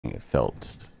It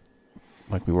felt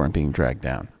like we weren't being dragged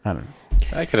down. I don't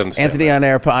know. I could understand. Anthony on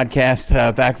Air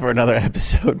podcast, back for another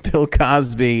episode. Bill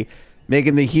Cosby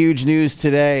making the huge news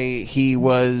today. He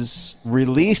was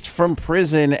released from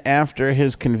prison after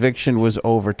his conviction was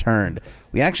overturned.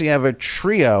 We actually have a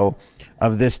trio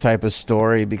of this type of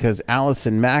story because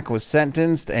Allison Mack was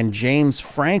sentenced and James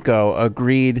Franco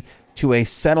agreed to a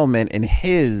settlement in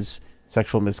his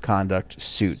sexual misconduct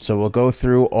suit. So we'll go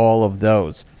through all of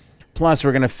those. Plus,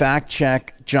 we're going to fact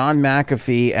check John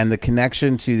McAfee and the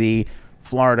connection to the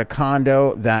Florida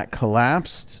condo that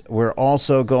collapsed. We're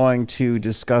also going to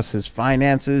discuss his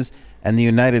finances and the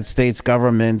United States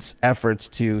government's efforts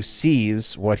to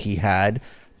seize what he had.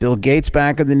 Bill Gates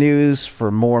back in the news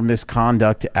for more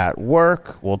misconduct at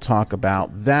work. We'll talk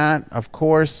about that, of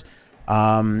course.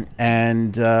 And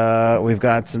we've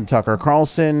got some Tucker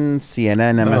Carlson,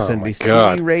 CNN,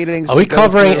 MSNBC ratings. Are we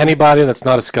covering anybody that's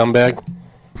not a scumbag?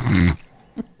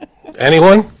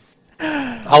 Anyone?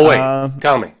 I'll wait.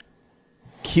 Tell me.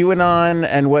 QAnon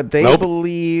and what they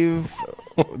believe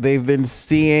they've been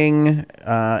seeing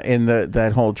in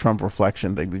that whole Trump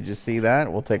reflection thing. Did you see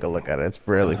that? We'll take a look at it. It's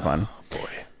really fun. Boy.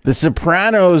 The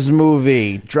Sopranos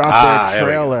movie dropped their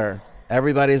trailer.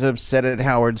 Everybody's upset at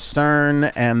Howard Stern,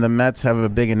 and the Mets have a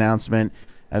big announcement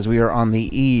as we are on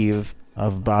the eve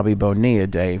of Bobby Bonilla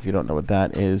Day. If you don't know what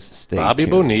that is, stay Bobby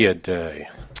tuned. Bonilla Day.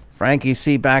 Frankie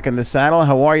C. back in the saddle.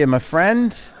 How are you, my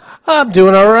friend? I'm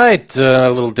doing all right. A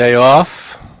little day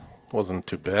off. Wasn't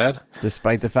too bad.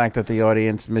 Despite the fact that the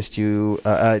audience missed you,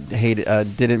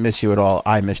 didn't miss you at all,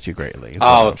 I missed you greatly.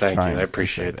 Oh, thank you. I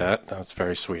appreciate that. That's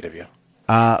very sweet of you.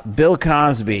 Bill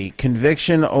Cosby,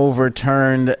 conviction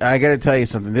overturned. I got to tell you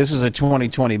something. This was a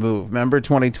 2020 move. Remember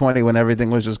 2020 when everything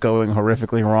was just going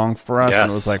horrifically wrong for us? Yes. And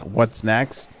it was like, what's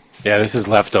next? Yeah, this is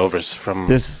leftovers from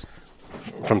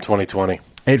 2020.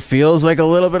 It feels like a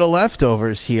little bit of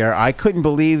leftovers here. I couldn't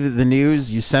believe the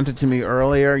news. You sent it to me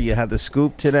earlier. You had the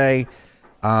scoop today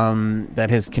that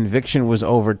his conviction was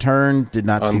overturned. Did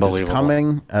not see this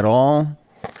coming at all.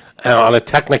 And on a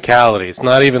technicality, it's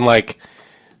not even like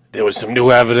there was some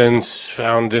new evidence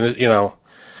found in it,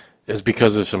 it's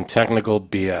because of some technical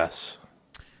BS.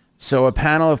 So a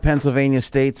panel of Pennsylvania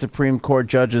State Supreme Court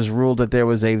judges ruled that there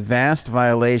was a vast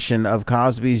violation of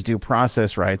Cosby's due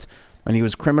process rights when he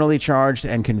was criminally charged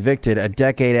and convicted a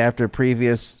decade after a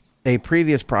previous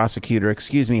prosecutor,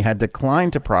 had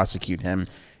declined to prosecute him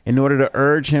in order to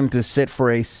urge him to sit for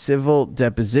a civil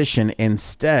deposition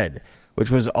instead,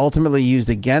 which was ultimately used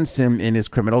against him in his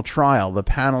criminal trial. The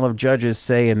panel of judges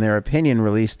say in their opinion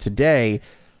released today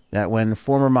that when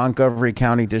former Montgomery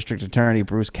County District Attorney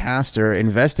Bruce Castor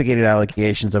investigated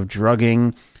allegations of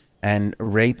drugging and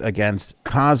rape against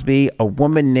Cosby, a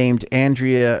woman named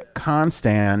Andrea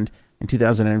Constand, in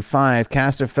 2005,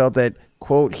 Castor felt that,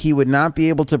 quote, he would not be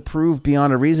able to prove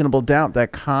beyond a reasonable doubt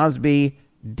that Cosby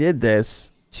did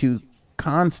this to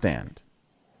Constand,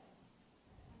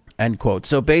 end quote.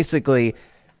 So basically,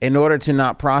 in order to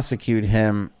not prosecute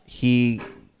him, he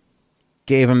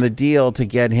gave him the deal to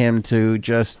get him to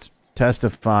just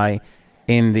testify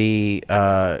in the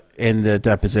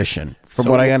deposition. From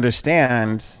what I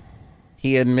understand,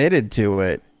 he admitted to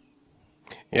it.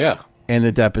 Yeah. In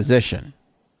the deposition.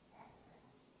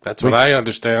 That's what I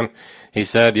understand. He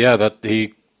said, that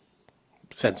he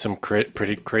said some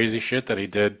pretty crazy shit that he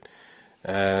did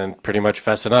and pretty much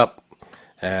fessing up.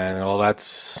 And all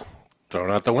that's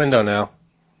thrown out the window now.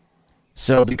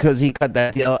 So because he cut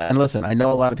that deal, and listen, I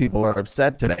know a lot of people are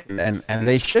upset today, and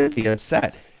they should be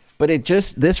upset. But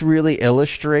this really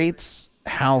illustrates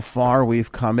how far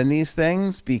we've come in these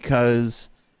things, because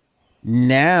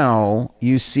now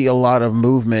you see a lot of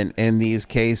movement in these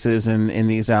cases and in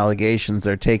these allegations.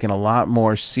 They're taken a lot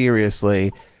more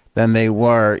seriously than they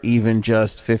were even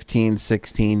just 15,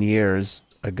 16 years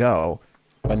ago,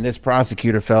 when this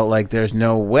prosecutor felt like there's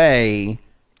no way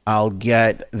I'll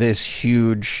get this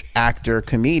huge actor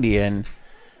comedian,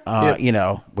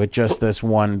 with just this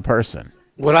one person.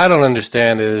 What I don't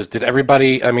understand is, did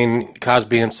everybody,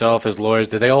 Cosby himself, his lawyers,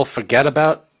 did they all forget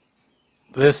about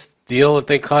this deal that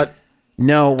they cut?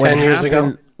 No, 10 years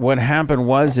ago? What happened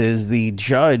was the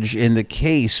judge in the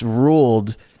case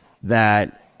ruled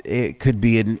that it could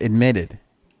be admitted.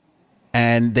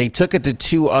 And they took it to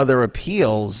 2 other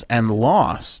appeals and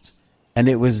lost. And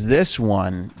it was this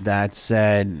one that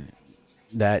said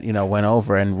that, went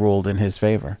over and ruled in his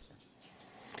favor.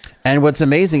 And what's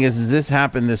amazing is this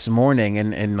happened this morning,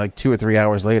 and like 2 or 3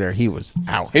 hours later, he was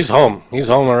out. He's home. He's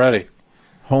home already.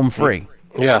 Home free.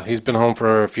 Yeah, he's been home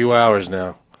for a few hours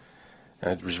now.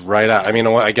 And it was right out.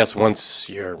 I guess once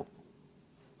you're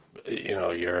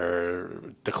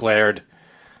declared,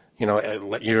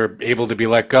 you're able to be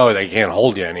let go. They can't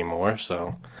hold you anymore,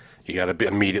 so you got to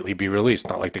immediately be released.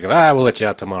 Not like they're gonna, we'll let you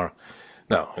out tomorrow.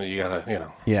 No, you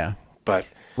gotta, Yeah. But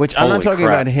which I'm not holy talking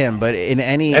crap. about him, but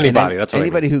Anybody, that's what I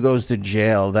anybody mean. who goes to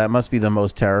jail, that must be the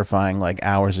most terrifying like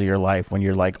hours of your life when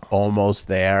you're like almost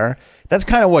there. That's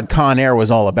kind of what Con Air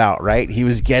was all about, right? He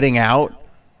was getting out,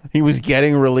 he was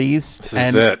getting released, This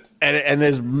is it. And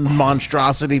this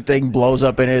monstrosity thing blows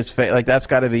up in his face. Like that's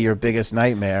got to be your biggest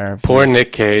nightmare. Poor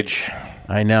Nick Cage.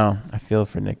 I know. I feel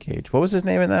for Nick Cage. What was his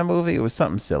name in that movie? It was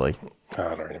something silly,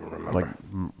 I don't even remember.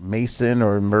 like Mason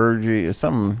or Mergy or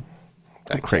something.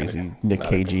 That Crazy Nick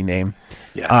Cagey name.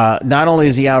 Yeah. Not only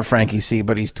is he out, Frankie C,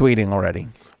 but he's tweeting already.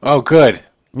 Oh, good.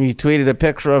 He tweeted a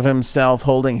picture of himself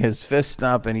holding his fist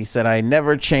up, and he said, "I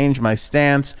never changed my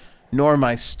stance nor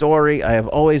my story. I have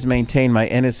always maintained my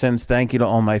innocence. Thank you to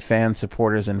all my fans,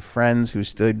 supporters, and friends who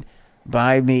stood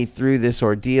by me through this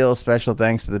ordeal. Special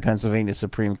thanks to the Pennsylvania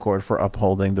Supreme Court for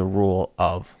upholding the rule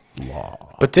of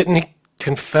law." But didn't he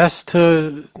confess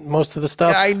to most of the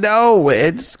stuff? I know.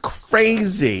 It's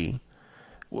crazy.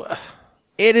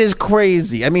 It is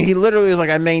crazy. I mean, he literally was like,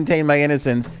 "I maintain my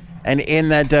innocence." And in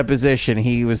that deposition,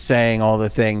 he was saying all the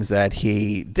things that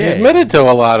he did. He admitted to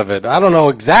a lot of it. I don't know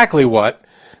exactly what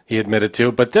he admitted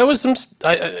to, but there was some,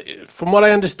 from what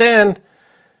I understand,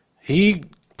 he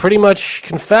pretty much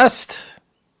confessed.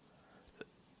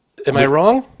 Am I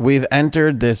wrong? We've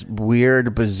entered this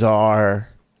weird, bizarre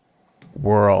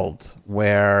world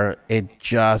where it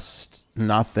just,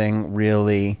 nothing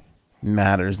really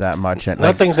matters that much. And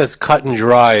Nothing's as cut and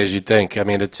dry as you think. I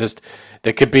mean, it's just,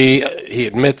 there could be, he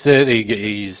admits it,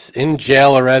 he's in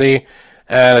jail already,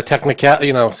 and a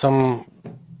technicality, some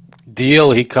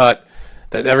deal he cut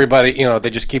that everybody, they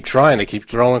just keep trying. They keep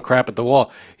throwing crap at the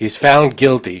wall. He's found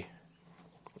guilty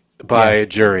by a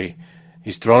jury.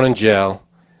 He's thrown in jail,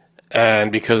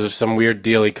 and because of some weird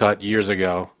deal he cut years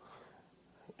ago,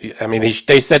 I mean,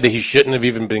 they said that he shouldn't have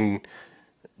even been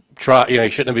he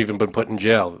shouldn't have even been put in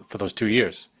jail for those 2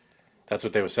 years. That's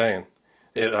what they were saying.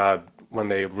 When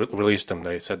they released him,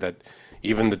 they said that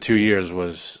even the 2 years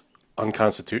was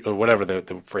unconstitutional, or whatever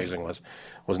the phrasing was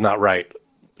not right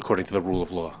according to the rule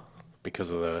of law because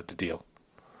of the deal.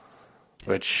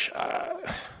 Which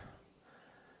I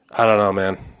don't know,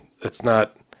 man. It's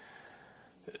not.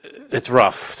 It's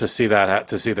rough to see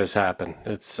this happen.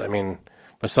 I mean,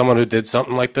 for someone who did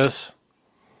something like this,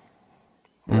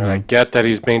 and I get that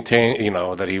he's maintained,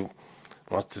 that he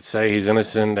wants to say he's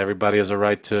innocent. Everybody has a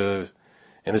right to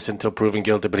innocent until proven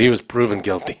guilty, but he was proven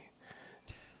guilty.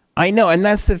 I know, and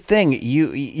that's the thing.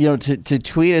 To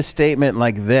tweet a statement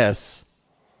like this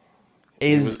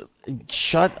is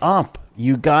shut up.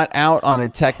 You got out on a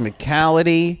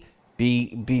technicality.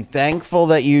 Be thankful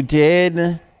that you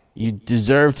did. You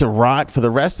deserve to rot for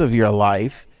the rest of your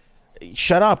life.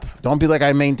 Shut up. Don't be like,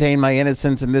 I maintain my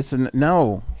innocence and this and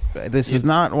no. This is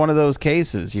not one of those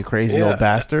cases, you crazy old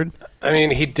bastard. I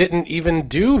mean, he didn't even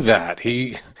do that.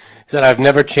 He said, I've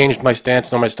never changed my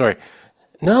stance nor my story.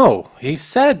 No, he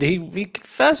said, he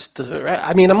confessed.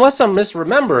 I mean, unless I'm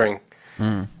misremembering.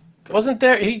 Wasn't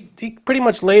there, he pretty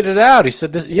much laid it out. He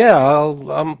said,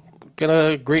 I'm going to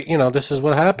agree, this is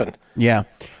what happened. Yeah.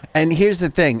 And here's the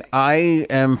thing. I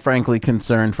am frankly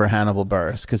concerned for Hannibal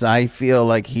Buress because I feel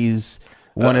like he's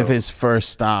one of his first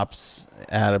stops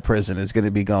out of prison is going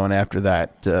to be going after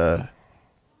that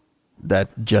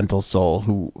gentle soul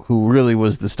who really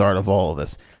was the start of all of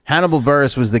this. Hannibal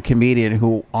Buress was the comedian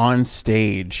who on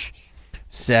stage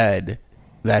said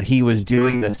that he was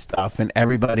doing this stuff and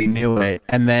everybody knew it.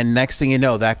 And then next thing you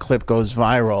know, that clip goes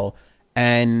viral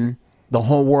and the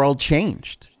whole world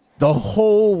changed. The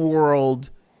whole world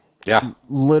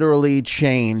literally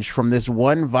changed from this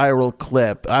one viral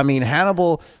clip. I mean,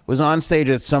 Hannibal was on stage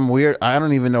at some weird, I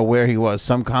don't even know where he was,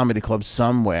 some comedy club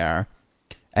somewhere.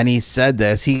 And he said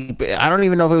this. I don't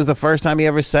even know if it was the first time he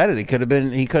ever said it. He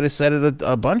could have said it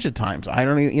a bunch of times. I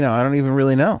don't even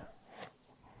really know.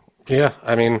 Yeah,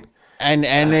 I mean, and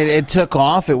it took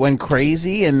off. It went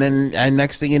crazy, and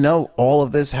next thing you know, all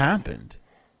of this happened.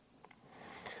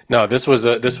 No, this was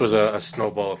a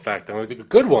snowball effect. I mean, a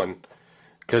good one,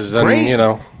 because then Great.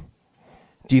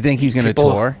 Do you think he's going to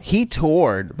tour? He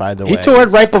toured, by the way. He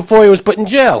toured right before he was put in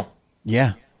jail.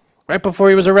 Yeah, right before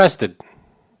he was arrested.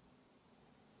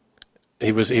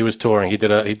 He was touring. He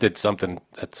did something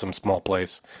at some small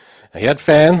place. He had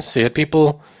fans. He had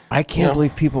people. I can't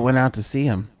believe people went out to see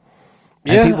him.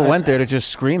 And people went there to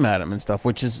just scream at him and stuff,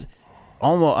 which is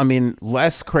almost, I mean,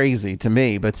 less crazy to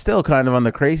me, but still kind of on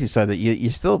the crazy side that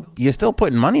you're still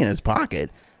putting money in his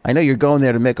pocket. I know you're going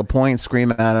there to make a point,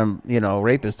 scream at him,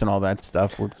 rapist and all that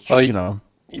stuff. Which,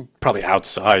 Probably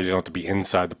outside. You don't have to be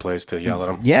inside the place to yell at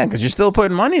him. Yeah, because you're still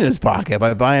putting money in his pocket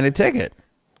by buying a ticket.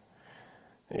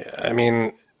 Yeah, I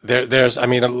mean, there's. I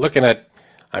mean, looking at.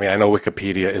 I mean, I know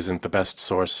Wikipedia isn't the best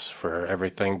source for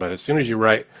everything, but as soon as you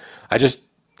write, I just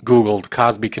Googled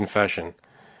Cosby confession,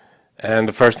 and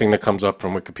the first thing that comes up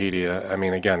from Wikipedia. I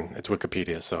mean, again, it's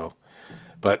Wikipedia, so.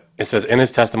 But it says, in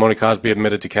his testimony, Cosby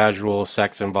admitted to casual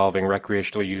sex involving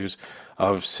recreational use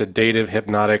of sedative,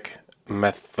 hypnotic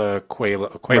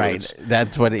methaqualants. Right,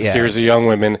 that's what. Yeah. A series of young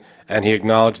women, and he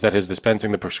acknowledged that his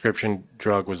dispensing the prescription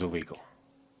drug was illegal.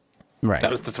 Right. That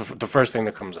was the first thing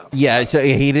that comes up. Yeah, so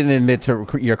he didn't admit to.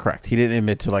 You're correct. He didn't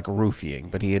admit to like roofing,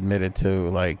 but he admitted to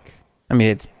like. I mean,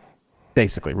 it's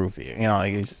basically roofing. You know,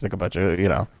 like it's just like a bunch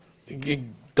of He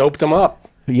doped him up.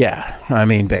 Yeah, I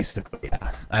mean, basically,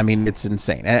 yeah. I mean, it's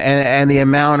insane, and the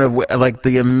amount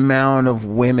of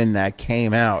women that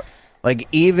came out. Like,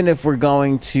 even if we're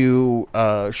going to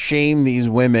shame these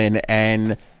women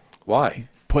and why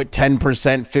put 10%,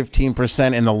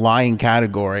 15% in the lying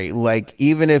category, like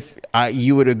even if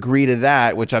you would agree to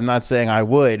that, which I'm not saying I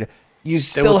would, you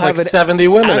still have like 70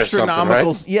 women or something,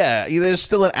 right? Yeah, there's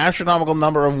still an astronomical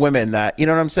number of women that, you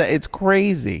know what I'm saying? It's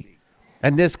crazy.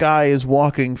 And this guy is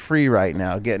walking free right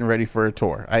now, getting ready for a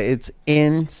tour. It's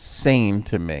insane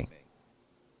to me.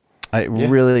 It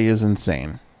really is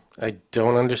insane. I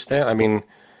don't understand. I mean,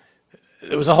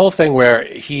 it was a whole thing where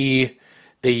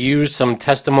they used some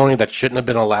testimony that shouldn't have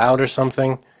been allowed or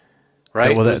something,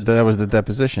 right? Well, that was the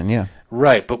deposition, yeah.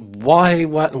 Right, but why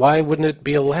wouldn't it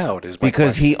be allowed?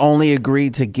 Because he only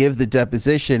agreed to give the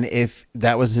deposition if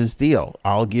that was his deal.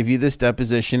 I'll give you this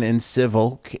deposition in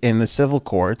the civil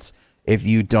courts if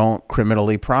you don't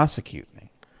criminally prosecute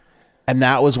me. And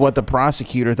that was what the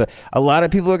prosecutor thought. A lot of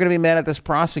people are going to be mad at this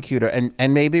prosecutor, and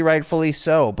maybe rightfully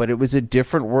so, but it was a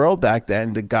different world back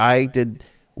then. The guy did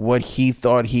what he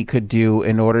thought he could do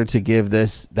in order to give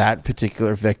that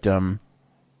particular victim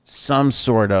some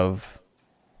sort of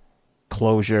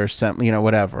closure,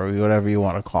 whatever you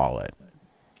want to call it.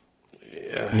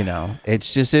 Yeah.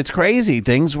 It's crazy.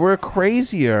 Things were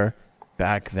crazier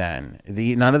back then.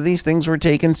 None of these things were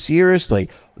taken seriously.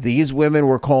 These women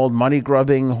were called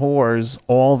money-grubbing whores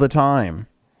all the time.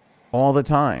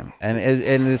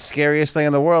 And the scariest thing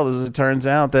in the world is it turns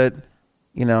out that,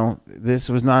 this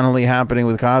was not only happening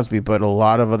with Cosby, but a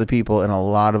lot of other people in a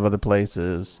lot of other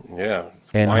places. Yeah.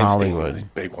 In Weinstein Hollywood. Was a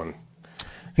big one.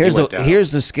 Here's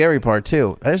the scary part,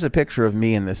 too. There's a picture of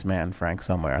me and this man, Frank,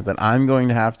 somewhere that I'm going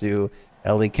to have to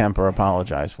Ellie Kemper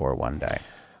apologize for one day.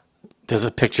 There's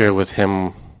a picture with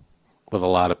him with a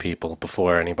lot of people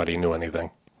before anybody knew anything.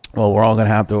 Well, we're all going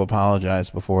to have to apologize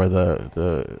before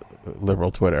the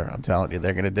liberal Twitter. I'm telling you,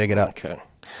 they're going to dig it up. Okay.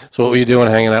 So what were you doing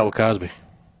hanging out with Cosby?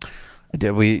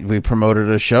 We promoted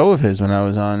a show of his when I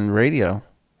was on radio.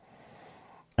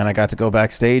 And I got to go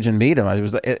backstage and meet him. I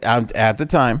was at the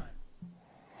time.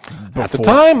 At the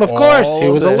time, of course. He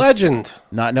was a legend.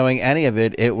 Not knowing any of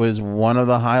it, it was one of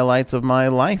the highlights of my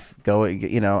life.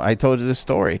 I told you this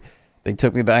story. They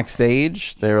took me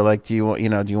backstage. They were like, "Do you want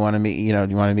to meet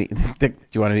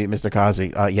Mr.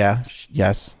 Cosby?"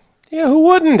 Yes. Yeah, who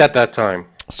wouldn't at that time?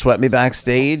 Swept me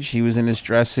backstage. He was in his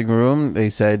dressing room. They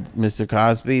said, "Mr.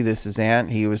 Cosby, this is Ant."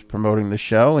 He was promoting the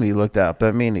show, and he looked up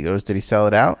at me and he goes, "Did he sell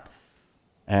it out?"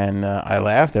 And I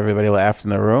laughed. Everybody laughed in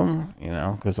the room,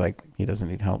 because he doesn't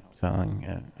need help selling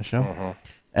a show. Uh-huh.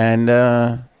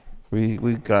 And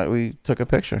we took a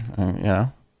picture.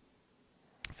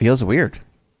 Feels weird.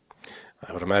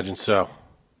 I would imagine so.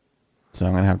 So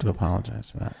I'm going to have to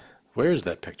apologize for that. Where is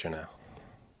that picture now?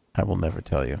 I will never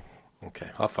tell you.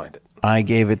 Okay, I'll find it. I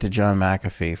gave it to John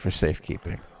McAfee for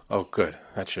safekeeping. Oh, good.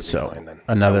 That should be fine then.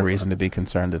 Another reason to be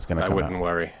concerned it's going to come out. I wouldn't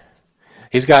worry.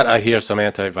 He's got, I hear, some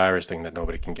antivirus thing that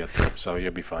nobody can get through, so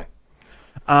you'll be fine.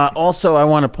 Also, I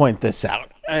want to point this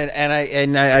out,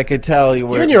 and I could tell you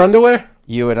were. You in your underwear?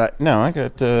 You and I? No, I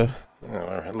got. Oh, all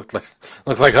right. Look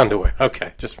like underwear.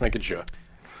 Okay, just making sure.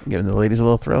 Giving the ladies a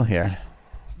little thrill here.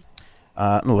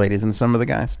 The ladies and some of the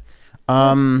guys.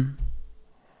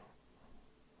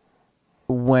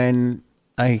 When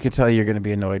I could tell you're going to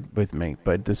be annoyed with me,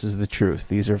 but this is the truth.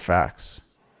 These are facts.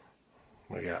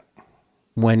 What do you got?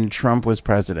 When Trump was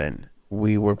president,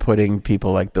 we were putting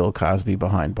people like Bill Cosby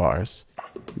behind bars.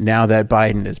 Now that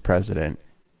Biden is president,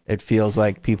 it feels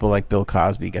like people like Bill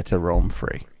Cosby get to roam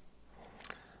free.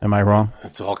 Am I wrong?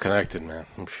 It's all connected, man.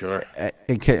 I'm sure.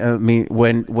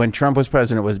 When Trump was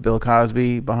president, was Bill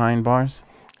Cosby behind bars?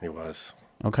 He was.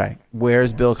 Okay.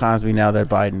 Where's Bill Cosby now that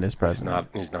Biden is president?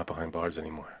 He's not behind bars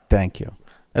anymore. Thank you.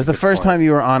 That's the first time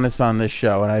you were honest on this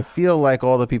show, and I feel like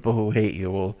all the people who hate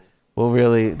you will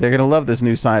really, they're going to love this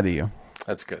new side of you.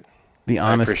 That's good. The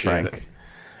honest Frank.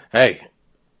 Hey,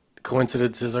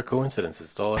 coincidences are coincidences.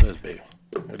 That's all it is, baby.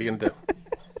 What are you gonna do?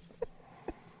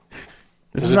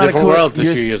 This is a different world a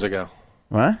few years ago.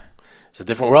 What? It's a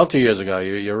different world 2 years ago.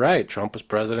 You're right. Trump was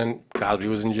president. Cosby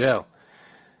was in jail.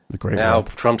 The great now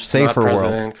world. Trump's Safer not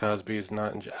president. World. Cosby's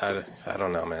not in jail. I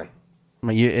don't know, man.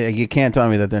 You can't tell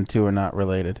me that them two are not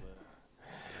related.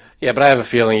 Yeah, but I have a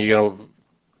feeling you're gonna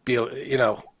be,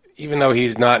 even though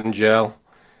he's not in jail,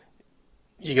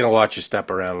 you're gonna watch your step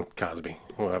around Cosby,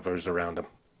 whoever's around him.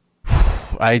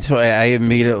 I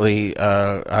immediately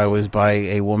I was by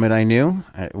a woman I knew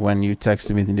when you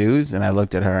texted me the news, and I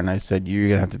looked at her and I said, "You're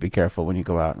gonna have to be careful when you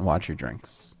go out and watch your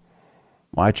drinks.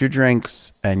 Watch your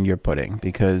drinks and your pudding,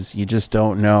 because you just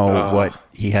don't know what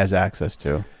he has access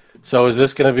to." So is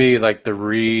this gonna be like the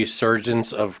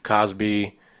resurgence of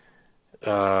Cosby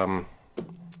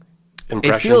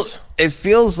impressions? It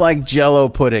feels like Jell-O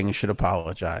pudding should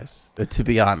apologize. To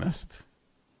be honest.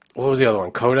 What was the other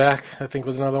one? Kodak, I think,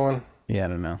 was another one. Yeah, I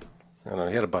don't know.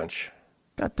 He had a bunch.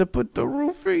 Got to put the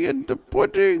roofie in the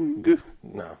pudding.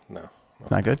 No.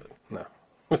 It's not good? No.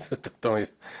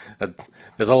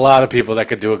 There's a lot of people that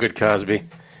could do a good Cosby.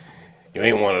 You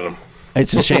ain't one of them.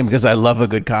 It's a shame because I love a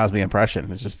good Cosby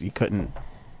impression. It's just you couldn't.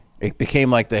 It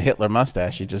became like the Hitler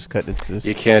mustache. You just couldn't. It's just,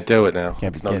 you can't do it now.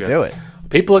 Can't do it.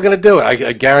 People are going to do it.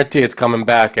 I guarantee it's coming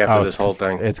back after this whole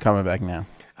thing. It's coming back now.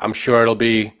 I'm sure it'll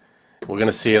be. We're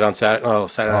going to see it on Saturday. Oh,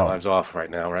 Saturday Night Live's off right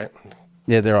now, right?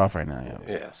 Yeah, they're off right now. Yeah.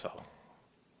 Yeah, so.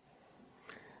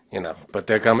 But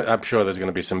they're coming. I'm sure there's going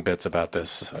to be some bits about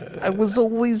this. I was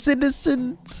always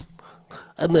innocent.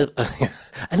 I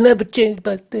never changed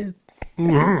my this.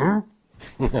 I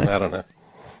don't know.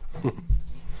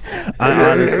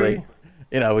 Honestly,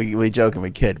 we joke and we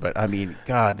kid, but I mean,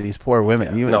 God, these poor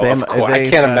women. Of course, I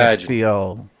can't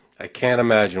imagine. I can't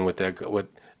imagine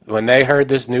when they heard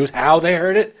this news, how they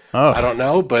heard it. I don't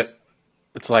know, but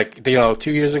it's like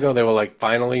 2 years ago they were like,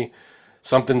 finally,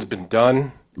 something's been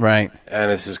done, right?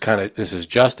 And this is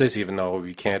justice, even though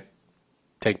we can't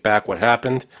take back what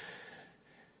happened.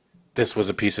 This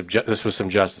was this was some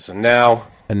justice, and now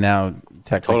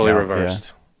totally reversed.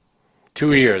 Yeah.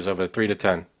 2 years over 3 to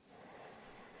 10.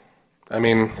 I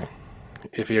mean,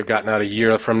 if he had gotten out a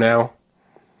year from now,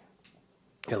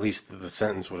 at least the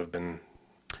sentence would have been.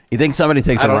 You think somebody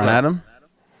takes a run at him?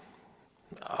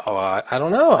 Oh, I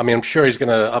don't know. I mean, I'm sure he's going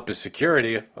to up his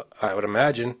security, I would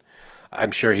imagine.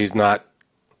 I'm sure he's not,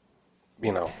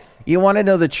 You want to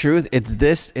know the truth?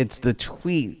 It's the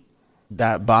tweet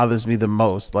that bothers me the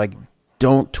most. Like,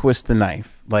 don't twist the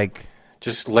knife. Like,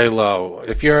 just lay low.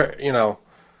 If you're,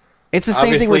 It's the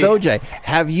same thing with OJ.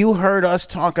 Have you heard us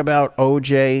talk about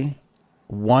OJ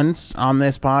once on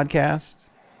this podcast?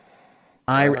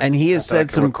 And he has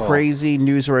said some crazy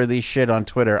newsworthy shit on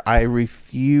Twitter. I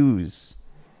refuse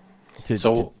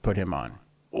to put him on.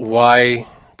 Why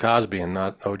Cosby and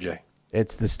not OJ?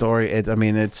 It's the story. It's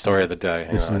story of the day.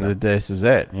 This is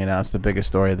it. It's the biggest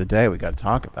story of the day. We got to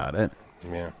talk about it.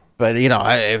 Yeah. But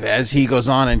as he goes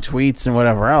on and tweets and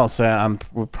whatever else,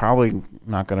 we're probably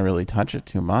not going to really touch it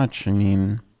too much. I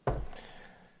mean,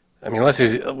 unless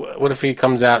what if he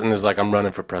comes out and is like, I'm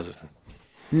running for president?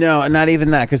 No, not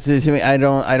even that, because I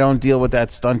don't deal with that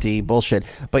stunty bullshit.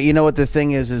 But you know what the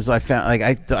thing is I found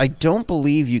I don't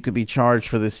believe you could be charged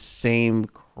for the same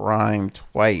crime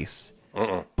twice.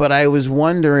 But I was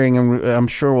wondering, and I'm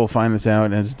sure we'll find this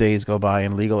out as days go by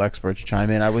and legal experts chime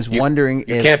in. I was wondering if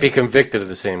you can't be convicted of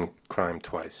the same crime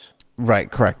twice. Right,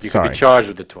 correct. You could be charged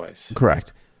with it twice.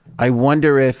 Correct. I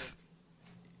wonder if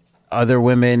other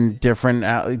women,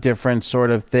 different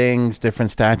sort of things,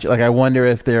 different statute. Like, I wonder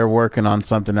if they're working on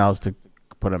something else to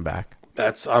put them back.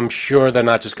 I'm sure they're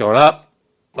not just going up.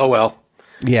 Oh, well.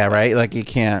 Yeah, right? Like, you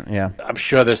can't, yeah. I'm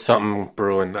sure there's something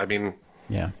brewing. I mean.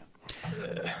 Yeah.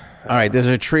 All right, there's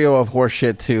a trio of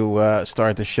horseshit to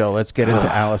start the show. Let's get into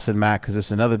Allison Mack, because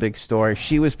it's another big story.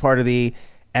 She was part of the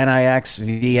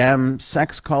NIXVM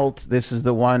sex cult. This is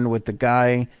the one with the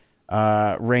guy,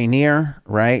 Rainier,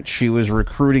 right? She was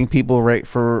recruiting people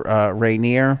for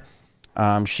Rainier.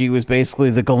 She was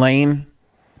basically the Ghislaine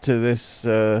to this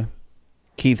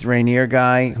Keith Rainier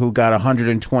guy, who got a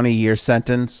 120-year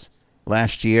sentence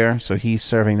last year. So he's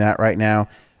serving that right now.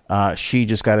 She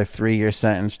just got a 3-year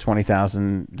sentence,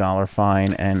 $20,000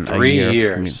 fine, and 3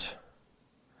 years.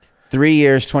 3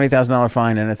 years, $20,000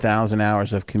 fine, and 1,000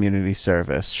 hours of community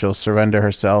service. She'll surrender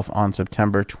herself on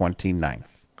September 29th.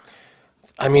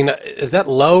 I mean, is that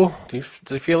low? Do you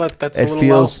feel like that's a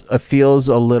little low? It feels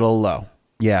a little low.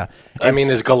 Yeah. I mean,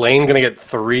 is Ghislaine going to get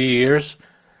 3 years?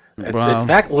 It's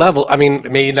that level. I mean,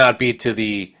 it may not be to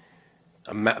the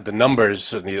the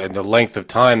numbers and the length of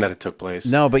time that it took place.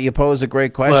 No, but you pose a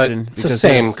great But question. it's the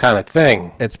same kind of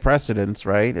thing. It's precedence,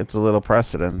 right? It's a little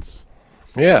precedence.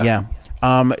 Yeah. Yeah.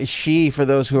 She, for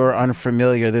those who are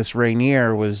unfamiliar, this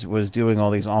Rainier was doing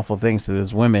all these awful things to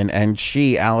these women, and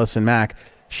she, Allison Mack,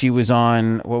 she was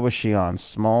on, what was she on?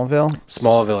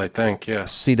 Smallville, I think, yeah.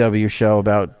 CW show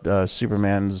about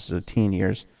Superman's teen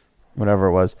years, whatever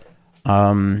it was.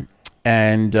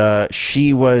 And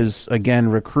she was, again,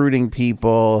 recruiting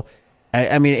people.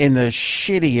 I mean, in the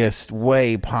shittiest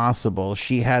way possible.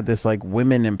 She had this, like,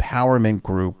 women empowerment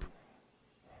group,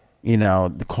 you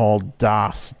know, called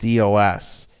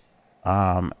DOS.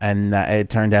 And it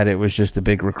turned out it was just a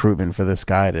big recruitment for this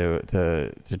guy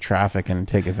to traffic and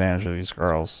take advantage of these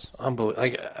girls.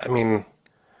 Unbelievable. I mean,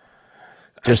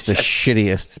 just the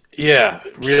shittiest. Yeah,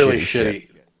 really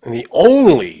shitty. And the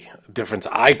only difference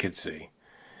I could see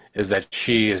is that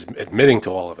she is admitting to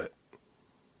all of it,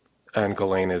 and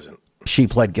Ghislaine isn't. She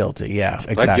pled guilty. Yeah,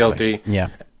 exactly. Pled guilty. Yeah.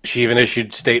 She even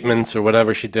issued statements or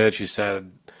whatever she did. She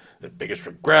said the biggest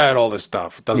regret, all this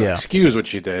stuff. It doesn't excuse what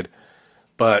she did,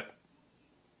 but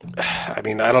I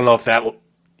mean, I don't know if that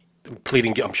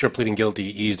I'm sure pleading guilty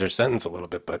eased her sentence a little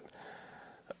bit, but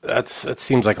that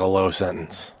seems like a low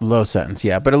sentence. Low sentence,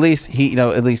 yeah. But at least he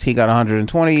got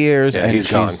 120 years. Yeah, and he's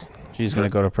gone. She's going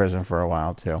to go to prison for a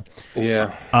while too.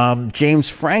 Yeah. James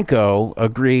Franco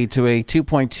agreed to a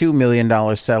 $2.2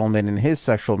 million settlement in his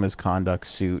sexual misconduct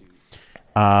suit.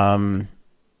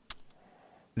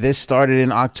 This started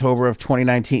in October of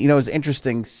 2019. You know, it's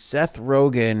interesting. Seth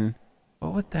Rogen,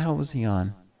 what the hell was he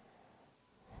on?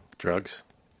 Drugs.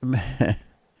 Might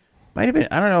have been.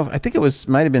 I don't know. I think it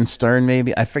might have been Stern.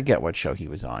 Maybe I forget what show he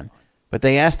was on. But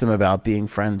they asked him about being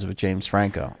friends with James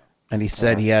Franco, and he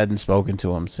said he hadn't spoken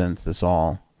to him since this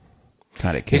all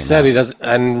kind of came. He said out. he doesn't.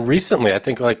 And recently, I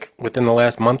think like within the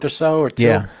last month or so or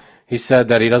two, he said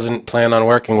that he doesn't plan on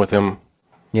working with him.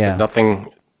 Yeah. There's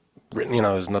nothing written. You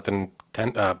know, there's nothing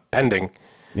pending.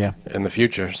 Yeah. In the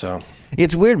future, so.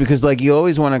 It's weird because, like, you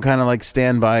always want to kind of, like,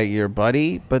 stand by your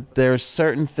buddy, but there's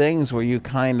certain things where you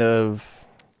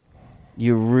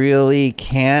really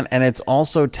can't, and it's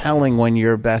also telling when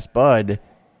your best bud,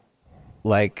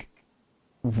 like,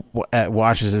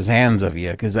 washes his hands of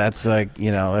you, because that's, like,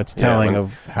 you know, that's telling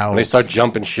of how... When they start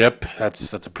jumping ship,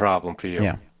 that's a problem for you.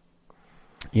 Yeah.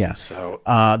 Yeah. So...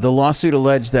 the lawsuit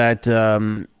alleged that...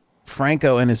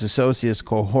 Franco and his associates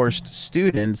coerced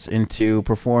students into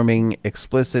performing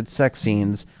explicit sex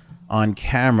scenes on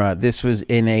camera. This was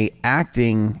in a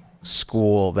acting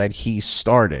school that he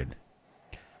started.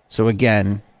 So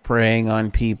again, preying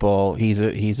on people. He's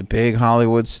a big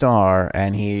Hollywood star,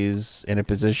 and he's in a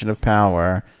position of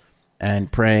power, and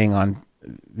preying on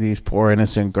these poor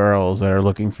innocent girls that are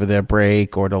looking for their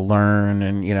break or to learn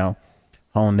and, you know,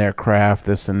 hone their craft,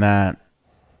 this and that.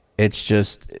 It's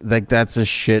just like that's a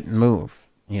shit move,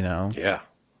 you know? Yeah.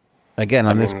 Again,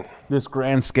 on this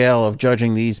grand scale of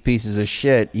judging these pieces of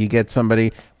shit, you get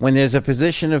somebody when there's a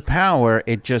position of power,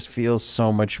 it just feels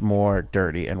so much more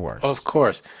dirty and worse. Of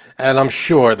course. And I'm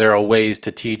sure there are ways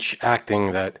to teach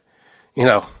acting that, you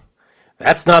know,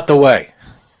 that's not the way.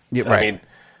 Yeah, right. I mean,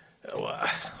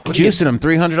 juicing them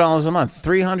 $300 a month.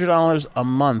 $300 a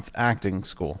month acting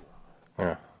school.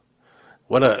 Yeah.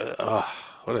 What a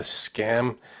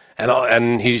scam.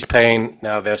 And he's paying,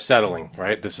 now they're settling,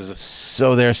 right?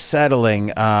 So they're settling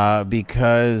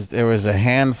because there was a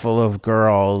handful of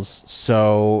girls.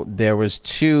 So there was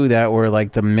two that were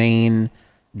like the main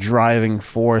driving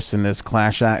force in this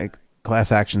class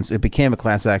actions. It became a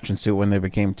class action suit when there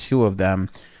became two of them.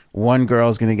 One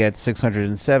girl's going to get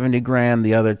 $670,000,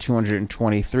 the other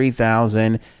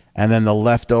 $223,000, and then the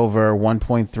leftover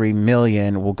 $1.3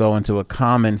 million will go into a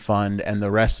common fund, and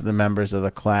the rest of the members of the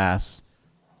class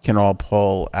can all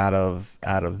pull out of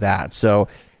that. So,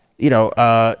 you know,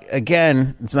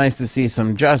 again, it's nice to see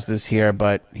some justice here,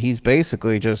 but he's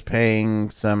basically just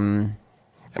paying some.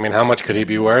 I mean, how much could he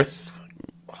be worth?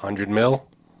 100 mil?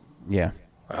 Yeah.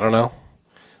 I don't know.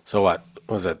 So what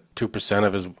was that? 2%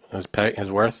 of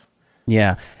his worth?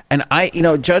 Yeah. And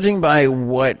judging by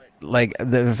what, like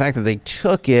the fact that they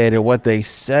took it and what they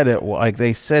said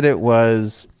they said it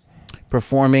was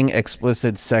performing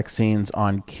explicit sex scenes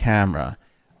on camera.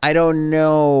 I don't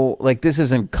know. Like, this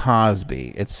isn't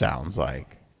Cosby. It sounds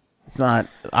like it's not.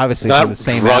 Obviously, it's not the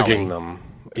same drugging alley. them.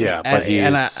 Yeah, but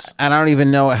I don't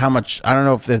even know how much. I don't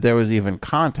know if there was even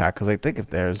contact, because I think if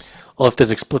there's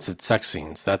explicit sex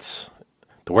scenes, that's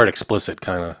the word explicit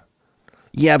kind of.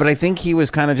 Yeah, but I think he was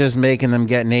kind of just making them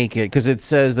get naked, because it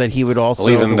says that he would also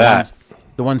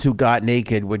the ones who got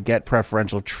naked would get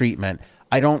preferential treatment.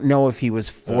 I don't know if he was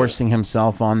forcing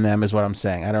himself on them, is what I'm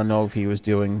saying. I don't know if he was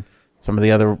doing some of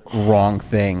the other wrong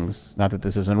things. Not that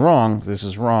this isn't wrong. This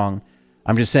is wrong.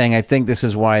 I'm just saying I think this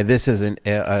is why this isn't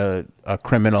a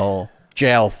criminal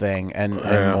jail thing and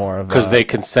more of because they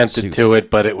consented to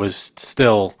it, but it was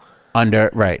still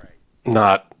right.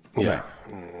 Not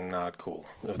not cool.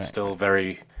 It's still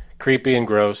very creepy and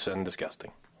gross and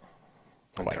disgusting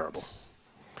and terrible.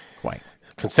 Quite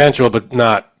consensual, but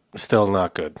still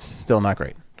not good. Still not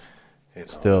great.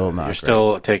 Still not. You're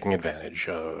still taking advantage.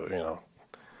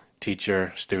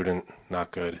 Teacher, student,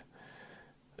 not good.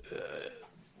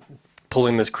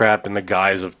 Pulling this crap in the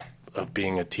guise of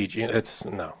being a teacher. It's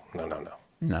no.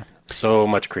 So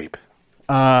much creep.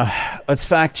 Let's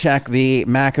fact check the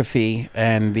McAfee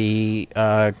and the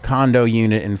condo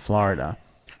unit in Florida.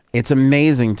 It's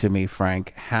amazing to me,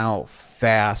 Frank, how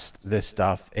fast this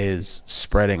stuff is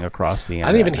spreading across the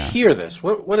internet. I didn't even hear this.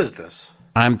 What is this?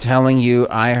 I'm telling you,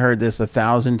 I heard this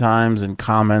 1,000 times in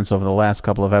comments over the last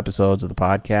couple of episodes of the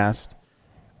podcast.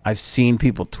 I've seen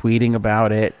people tweeting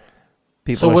about it.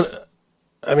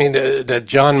 That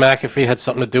John McAfee had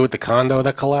something to do with the condo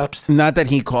that collapsed? Not that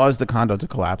he caused the condo to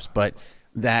collapse, but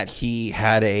that he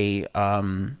had a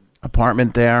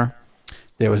apartment there.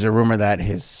 There was a rumor that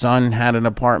his son had an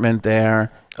apartment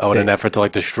there. Oh, in an effort to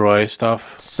destroy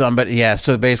stuff? Somebody, yeah.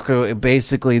 So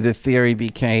basically the theory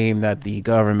became that the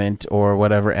government or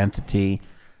whatever entity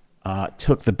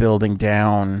took the building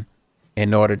down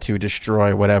in order to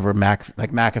destroy whatever.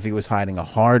 McAfee was hiding a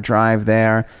hard drive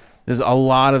there. There's a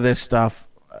lot of this stuff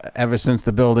ever since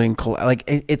the building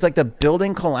it's like the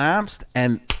building collapsed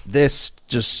and this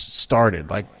just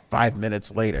started 5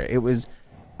 minutes later.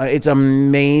 It's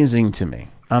amazing to me.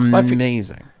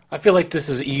 Amazing. I feel like this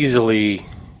is easily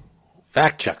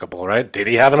fact checkable, right? Did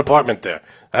he have an apartment there?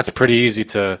 That's pretty easy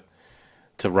to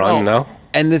run, no?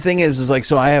 And the thing is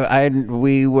so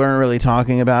we weren't really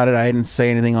talking about it. I didn't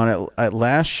say anything on it at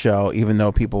last show, even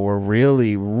though people were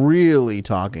really, really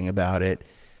talking about it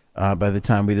by the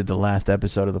time we did the last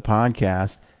episode of the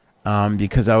podcast.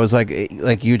 Because I was like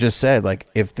you just said,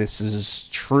 if this is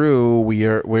true,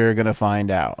 we're gonna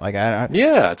find out.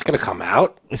 It's gonna come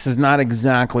out. This is not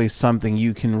exactly something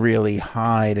you can really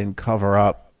hide and cover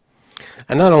up.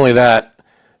 And not only that,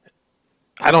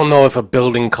 I don't know if a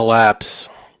building collapse,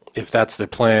 if that's the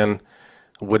plan,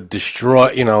 would destroy.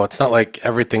 It's not like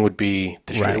everything would be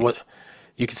destroyed. Right.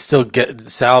 You could still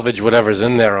salvage whatever's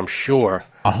in there, I'm sure.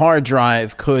 A hard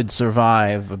drive could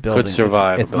survive a building. Could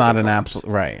survive. It's not an absolute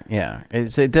right. Yeah,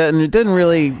 it didn't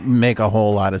really make a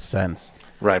whole lot of sense.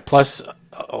 Right. Plus,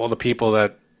 all the people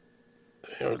that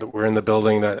that were in the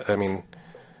building.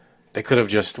 They could have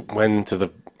just went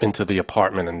into the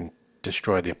apartment and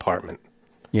destroyed the apartment.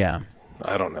 Yeah.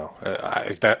 I don't know.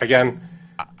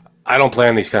 I don't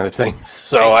plan these kind of things,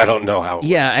 so I don't know how.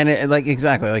 Yeah, and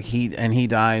exactly, he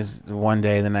dies one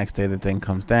day, the next day the thing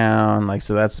comes down.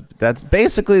 So that's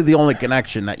basically the only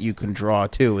connection that you can draw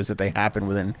to, is that they happen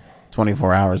within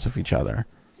 24 hours of each other.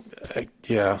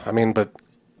 Yeah, but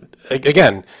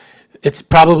again, it's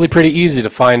probably pretty easy to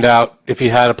find out if he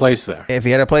had a place there.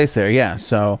 Yeah.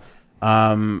 So,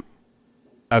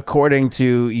 according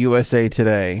to USA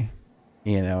Today,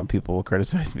 people will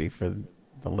criticize me for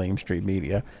the lame street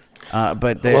media.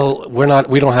 But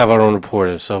we don't have our own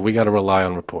reporters, so we got to rely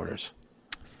on reporters.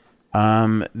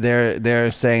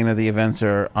 They're saying that the events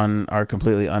are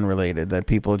completely unrelated, that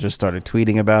people just started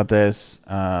tweeting about this,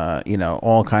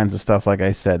 all kinds of stuff. Like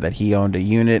I said, that he owned a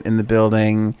unit in the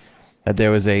building, that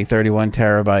there was a 31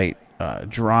 terabyte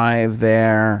drive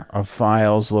there of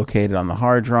files located on the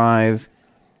hard drive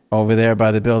over there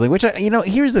by the building, which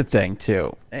here's the thing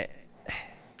too.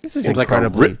 This is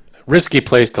incredibly like a risky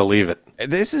place to leave it.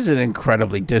 This is an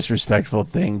incredibly disrespectful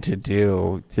thing to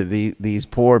do to these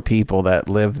poor people that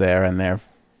live there and their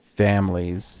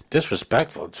families.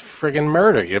 Disrespectful. It's friggin'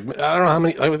 murder. I don't know how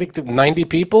many. I think 90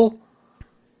 people.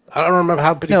 I don't remember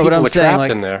how many people were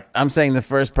trapped in there. I'm saying the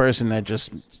first person that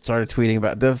just started tweeting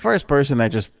about the first person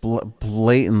that just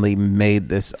blatantly made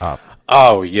this up.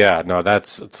 Oh yeah, no,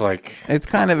 it's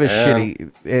kind of a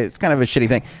shitty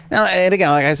thing. Now, and again,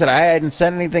 like I said, I hadn't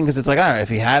said anything because it's I don't know, if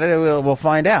he had it, we'll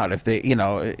find out. If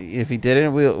if he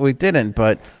didn't, we didn't.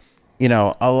 But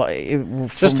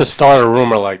just to start a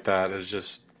rumor like that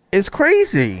it's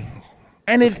crazy,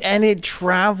 and it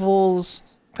travels.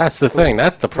 That's the thing.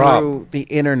 That's the problem. The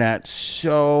internet.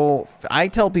 So I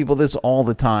tell people this all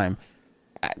the time.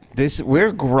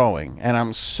 We're growing, and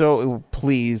I'm so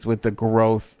pleased with the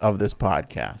growth of this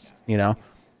podcast.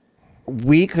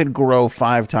 We could grow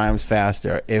 5 times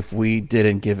faster if we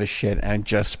didn't give a shit and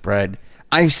just spread.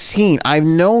 I've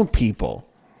known people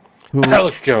who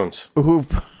Alex Jones who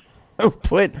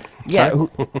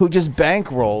just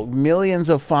bankroll millions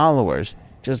of followers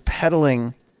just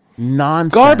peddling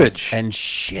nonsense, garbage, and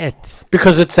shit.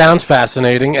 Because it sounds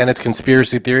fascinating and it's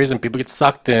conspiracy theories and people get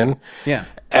sucked in. Yeah.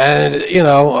 And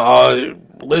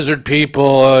lizard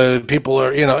people, people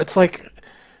are, it's like,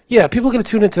 yeah, people are going to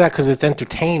tune into that because it's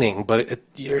entertaining, but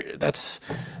that's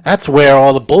where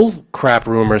all the bull crap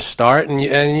rumors start, and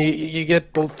you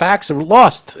get the facts are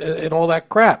lost in all that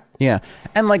crap. Yeah,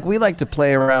 and like we like to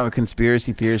play around with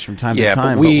conspiracy theories from time to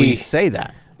time, but we say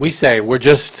that. We say we're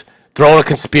just throwing a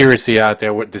conspiracy out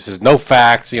there. This is no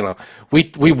facts.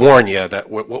 We warn you that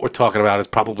what we're talking about is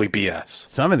probably BS.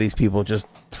 Some of these people just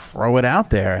throw it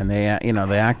out there, and they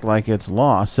act like it's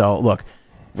law. So look,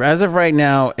 as of right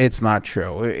now, it's not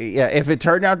true. Yeah, if it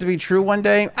turned out to be true one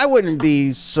day, I wouldn't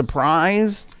be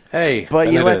surprised. Hey,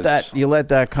 but you let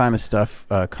that kind of stuff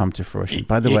come to fruition.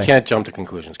 By the way, you can't jump to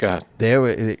conclusions. Go ahead.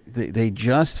 They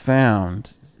just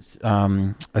found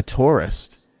a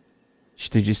tourist.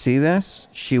 Did you see this?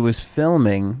 She was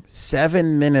filming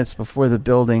 7 minutes before the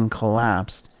building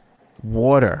collapsed.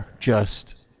 Water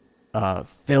just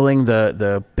filling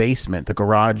the basement, the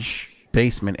garage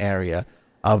basement area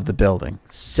of the building.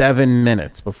 7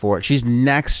 minutes before. She's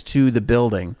next to the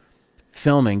building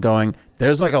filming, going,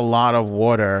 there's like a lot of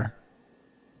water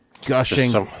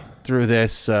gushing through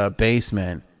this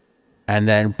basement. And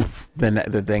then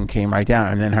the thing came right down.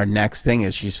 And then her next thing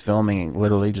is she's filming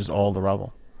literally just all the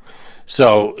rubble.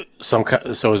 So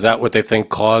is that what they think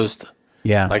caused?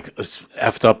 Yeah, like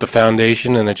effed up the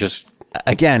foundation, and it just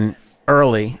again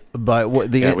early. But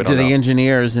the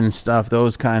engineers and stuff,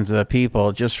 those kinds of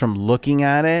people, just from looking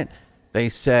at it, they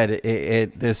said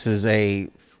this is a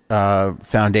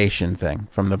foundation thing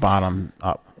from the bottom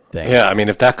up thing. Yeah, I mean,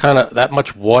 if that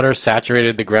much water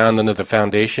saturated the ground under the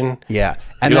foundation, yeah,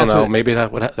 and you don't know, maybe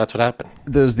that's what happened.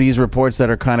 These reports that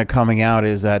are kind of coming out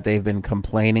is that they've been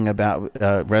complaining about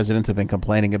residents have been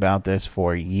complaining about this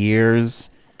for years,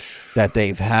 that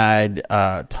they've had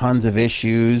tons of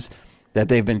issues, that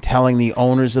they've been telling the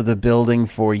owners of the building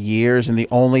for years, and the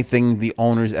only thing the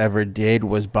owners ever did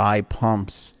was buy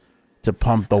pumps to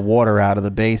pump the water out of the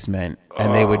basement,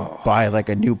 and they would buy like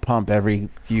a new pump every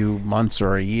few months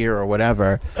or a year or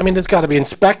whatever. I mean, there's got to be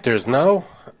inspectors, no?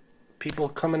 People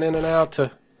coming in and out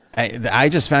to... I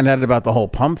just found out about the whole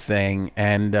pump thing,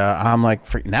 and I'm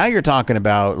like, now you're talking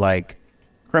about like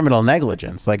criminal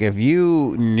negligence. Like if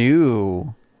you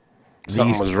knew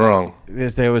something was wrong,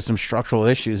 there was some structural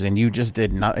issues, and you just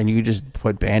did not, and you just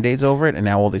put Band-Aids over it, and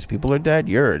now all these people are dead,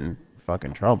 you're in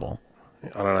fucking trouble.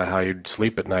 I don't know how you'd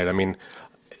sleep at night. I mean,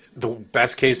 the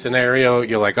best case scenario,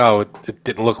 you're like, oh, it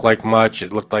didn't look like much.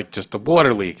 It looked like just a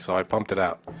water leak, so I pumped it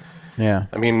out. Yeah.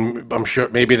 I mean, I'm sure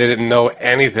maybe they didn't know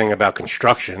anything about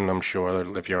construction. I'm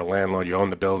sure if you're a landlord, you own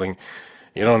the building,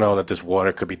 you don't know that this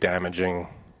water could be damaging.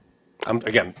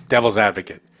 Again, devil's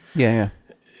advocate. Yeah,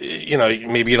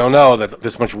 maybe you don't know that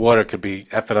this much water could be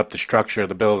effing up the structure of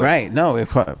the building. Right. No,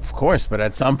 of course. But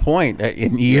at some point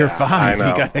in year 5, you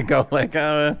got to go like,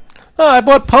 oh, I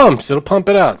bought pumps. It'll pump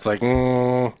it out. It's like,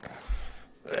 you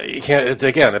can't. It's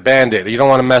again a Band-Aid. You don't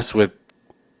want to mess with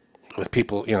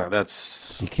people.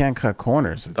 That's you can't cut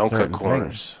corners. With don't cut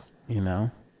corners. Things,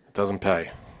 it doesn't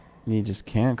pay. You just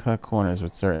can't cut corners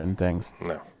with certain things.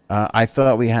 No. I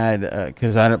thought we had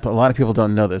because a lot of people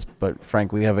don't know this, but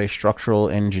Frank, we have a structural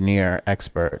engineer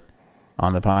expert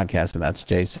on the podcast, and that's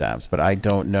Jay Stabs. But I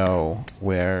don't know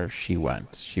where she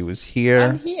went. She was here.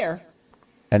 I'm here.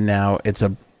 And now it's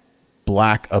a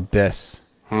black abyss.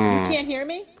 You can't hear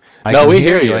me? No, we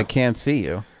hear you. I can't see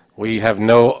you. We have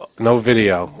no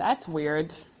video. That's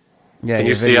weird. Yeah, can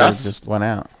your you see video us? Just went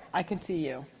out. I can see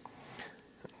you.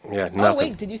 Yeah, nothing. Oh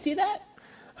wait, did you see that?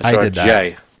 I saw did that.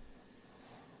 Jay.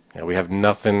 Yeah, we have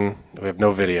nothing. We have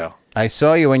no video. I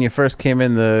saw you when you first came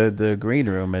in the green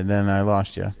room, and then I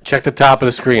lost you. Check the top of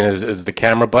the screen. Is the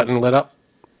camera button lit up?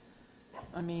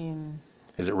 I mean,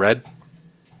 is it red?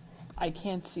 I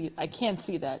can't see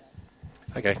that.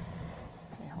 Okay. Okay,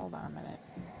 hold on a minute.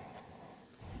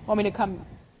 Want me to come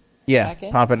back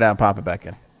in? Pop it out, pop it back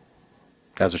in.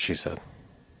 That's what she said.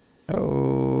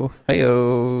 Oh,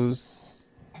 hey-os.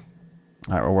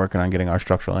 All right, we're working on getting our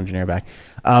structural engineer back.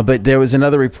 But there was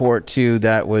another report, too,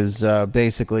 that was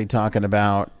basically talking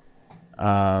about,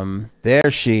 there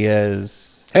she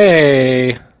is.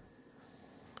 Hey.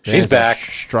 She's back.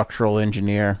 Structural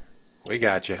engineer. We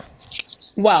got you.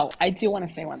 Well, I do want to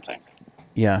say one thing.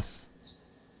 Yes.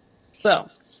 So,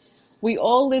 we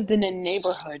all lived in a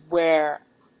neighborhood where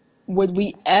would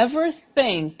we ever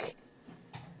think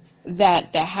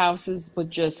that the houses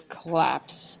would just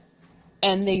collapse?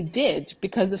 And they did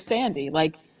because of Sandy.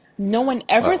 Like, no one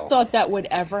ever thought that would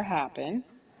ever happen.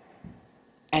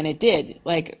 And it did.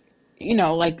 Like,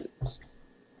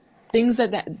 things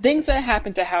that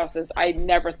happen to houses I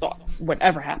never thought would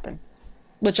ever happen,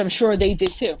 which I'm sure they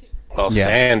did too. Well, Yeah.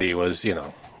 Sandy was,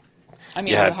 I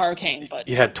mean, it was a hurricane, but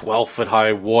you had 12-foot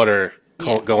high water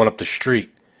Yeah. going up the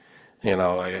street.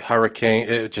 A hurricane,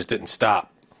 it just didn't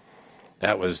stop.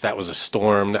 That was a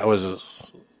storm. That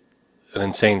was an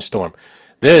insane storm.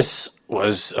 This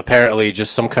was apparently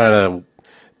just some kind of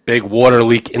big water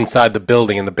leak inside the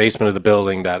building, in the basement of the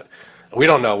building, that we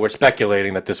don't know. We're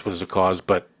speculating that this was the cause,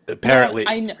 but apparently,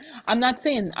 I'm not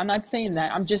saying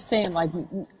that. I'm just saying like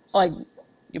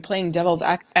you're playing devil's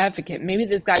advocate. Maybe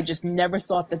this guy just never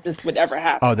thought that this would ever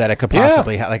happen. Oh, that it could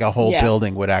possibly like a whole Yeah.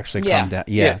 building would actually come down.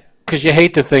 Yeah. because you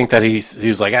hate to think that he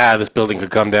was like, this building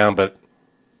could come down, but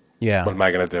Yeah. what am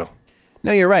I gonna do?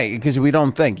 No, you're right, because we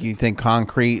don't think. You think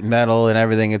concrete, metal, and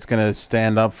everything, it's going to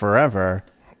stand up forever.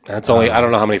 And it's only I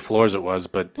don't know how many floors it was,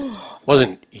 but it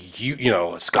wasn't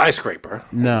a skyscraper.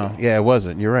 No, yeah, it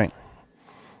wasn't. You're right.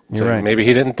 You're So right. maybe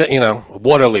he didn't, a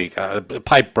water leak, a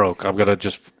pipe broke. I'm gonna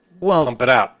just pump it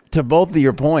out. To both of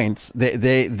your points,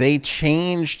 they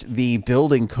changed the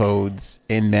building codes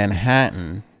in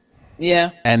Manhattan,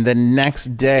 Yeah. and the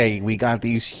next day we got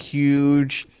these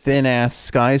huge, thin-ass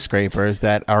skyscrapers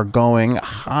that are going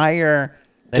higher.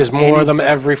 There's more of them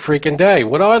every freaking day.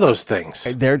 What are those things?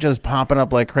 They're just popping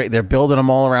up like crazy. They're building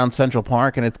them all around Central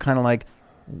Park, and it's kind of like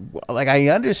I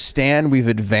understand we've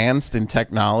advanced in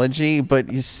technology,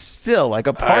 but you still, like,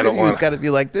 a part of you has got to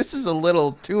be like, this is a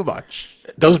little too much.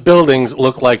 Those buildings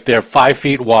look like they're 5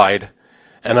 feet wide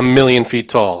and 1,000,000 feet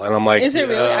tall, and I'm like, Is it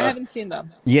really? I haven't seen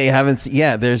them. Yeah, you haven't.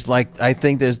 Yeah, there's I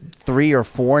think there's 3 or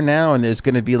 4 now, and there's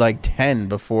going to be like 10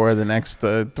 before the next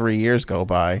 3 years go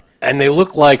by. And they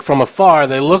look like, from afar,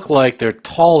 they look like they're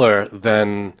taller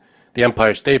than the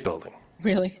Empire State Building.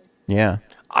 Really? Yeah,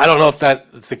 I don't know if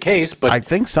that's the case, but I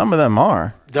think some of them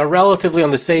are. they're relatively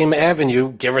on the same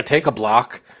avenue, give or take a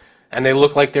block, and they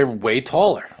look like they're way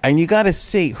taller. And you got to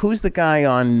see who's the guy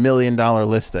on $1 Million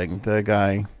Listing. The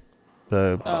guy,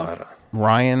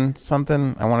 Ryan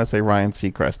something. I want to say Ryan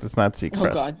Seacrest. It's not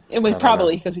Seacrest. Oh God! It was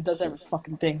probably because he does every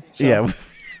fucking thing. So. Yeah,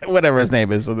 whatever his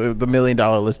name is, the $1 Million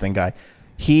Listing guy.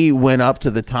 He went up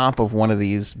to the top of one of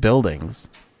these buildings,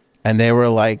 and they were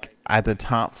like at the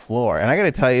top floor. And I got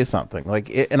to tell you something. Like,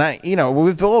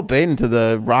 we've all been to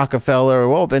the Rockefeller,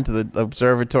 we've all been to the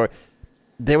observatory.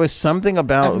 There was something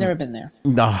about I've never been there.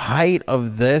 The height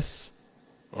of this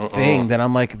thing that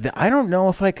I'm like, I don't know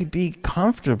if I could be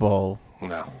comfortable.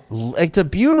 No. It's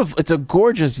a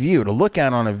gorgeous view to look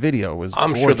at on a video.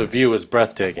 I'm sure the view is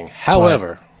breathtaking.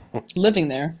 However, Living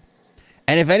there.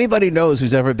 And if anybody knows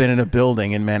who's ever been in a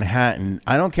building in Manhattan,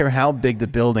 I don't care how big the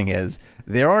building is,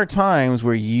 there are times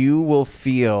where you will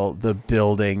feel the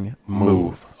building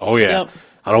move. Oh, yeah. Yep.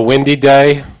 On a windy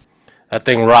day, that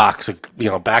thing rocks,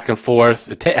 back and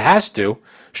forth. It has to.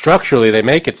 Structurally, they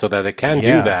make it so that it can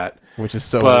do that. Which is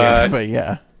so weird, but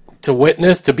yeah.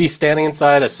 To be standing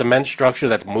inside a cement structure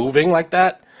that's moving like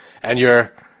that, and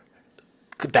you're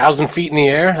 1,000 feet in the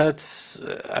air,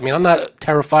 I'm not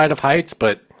terrified of heights,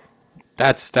 but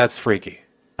that's freaky.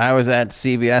 I was at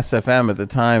CBS FM at the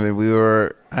time,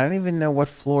 and I don't even know what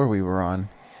floor we were on.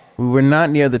 We were not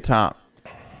near the top,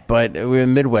 but we were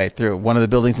midway through one of the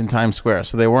buildings in Times Square.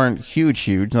 So they weren't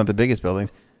huge, not the biggest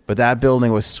buildings, but that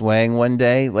building was swaying one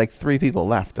day. Like 3 people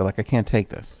left. They're like, I can't take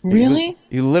this. Really?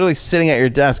 You're literally sitting at your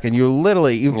desk, and you're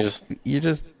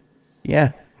just,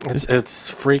 yeah.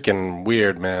 It's freaking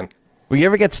weird, man. Will you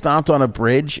ever get stopped on a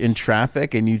bridge in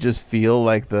traffic and you just feel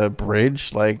like the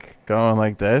bridge like going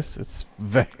like this?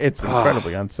 It's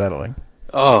incredibly unsettling.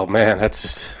 Oh man, that's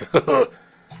just I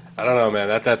don't know, man.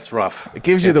 That's rough. It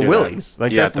gives you the willies. That.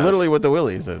 Like that's literally what the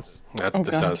willies is. It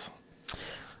does.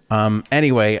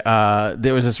 Anyway,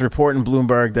 there was this report in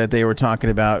Bloomberg that they were talking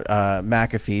about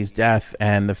McAfee's death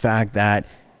and the fact that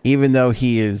even though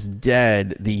he is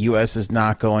dead, the U.S. is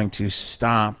not going to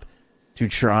stop to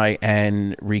try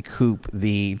and recoup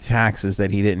the taxes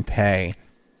that he didn't pay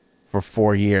for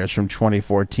 4 years from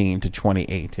 2014 to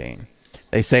 2018.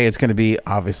 They say it's going to be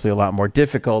obviously a lot more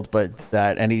difficult, but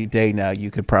that any day now you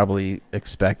could probably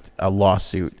expect a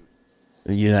lawsuit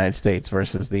in the United States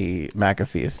versus the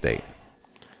McAfee estate.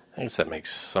 I guess that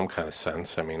makes some kind of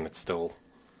sense. I mean, they're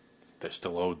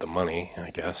still owed the money,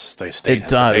 I guess. The estate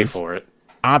has to pay for it.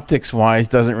 Optics-wise,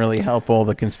 doesn't really help all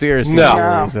the conspiracy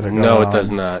theories that are going on. No, it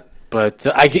does not. But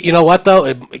you know what, though?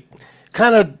 It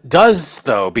kind of does,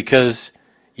 though, because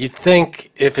you'd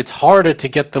think if it's harder to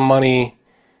get the money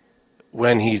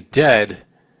when he's dead,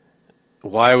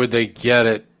 why would they get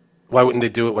it? Why wouldn't they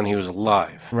do it when he was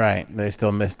alive? Right. They're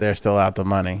still out the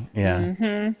money. Yeah.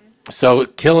 Mm-hmm. So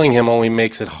killing him only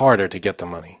makes it harder to get the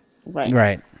money. Right.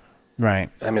 Right. Right.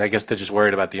 I mean, I guess they're just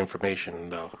worried about the information,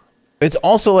 though. It's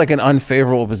also like an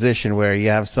unfavorable position where you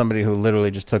have somebody who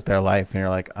literally just took their life, and you're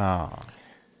like, oh.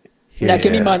 Now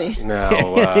give me money.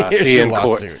 No, see you in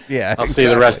court. Yeah, I'll see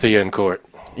the rest of you in court.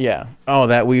 Yeah. Oh,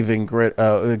 that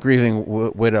grieving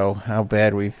widow. How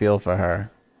bad we feel for her.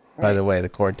 Right. By the way, the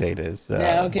court date is.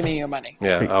 Now give me your money.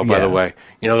 Yeah. Oh, by the way,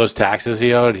 you know those taxes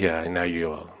he owed? Yeah. Now you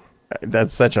owe.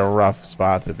 That's such a rough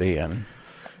spot to be in.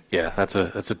 Yeah, that's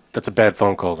a bad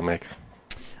phone call to make.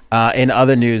 In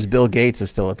other news, Bill Gates is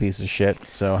still a piece of shit.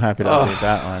 So happy to update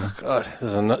that one. God,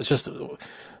 there's just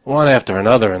one after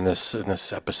another in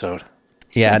this episode.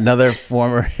 Yeah, another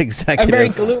former executive. A very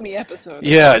gloomy episode.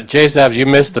 Yeah, J-Sabs, you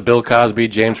missed the Bill Cosby,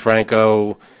 James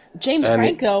Franco. James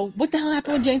Franco? What the hell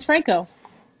happened with James Franco?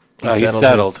 He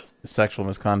settled. His sexual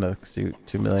misconduct suit,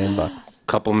 $2 million.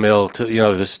 Couple mil to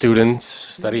the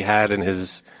students that he had in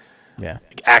his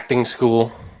acting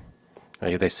school.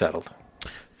 They settled.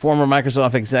 Former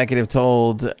Microsoft executive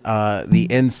told the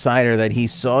Insider that he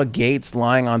saw Gates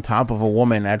lying on top of a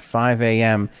woman at 5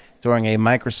 a.m. during a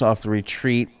Microsoft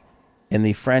retreat in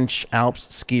the French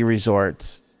Alps ski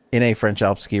resort in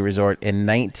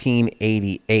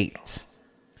 1988.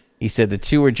 He said the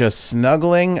two were just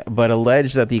snuggling, but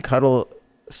alleged that the cuddle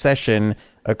session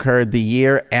occurred the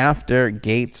year after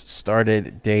Gates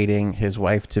started dating his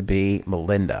wife-to-be,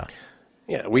 Melinda.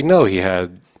 Yeah, we know he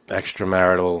had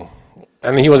extramarital.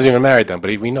 I mean, he wasn't even married then, but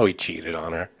we know he cheated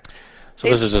on her. So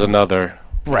this is just another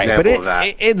example of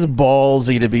that. It's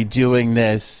ballsy to be doing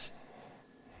this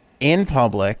in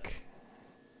public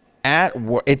at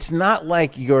work. It's not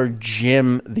like you're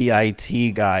Jim, the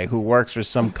IT guy who works for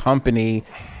some company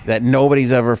that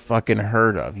nobody's ever fucking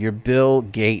heard of. You're Bill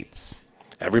Gates.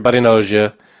 Everybody knows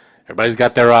you. Everybody's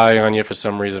got their eye on you for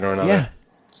some reason or another. Yeah.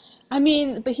 I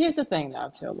mean, but here's the thing,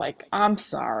 though, too. Like, I'm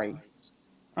sorry.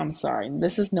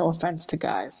 This is no offense to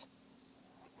guys.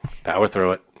 Power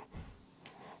through it.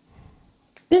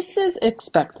 This is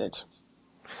expected.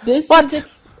 This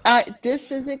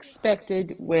is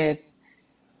expected with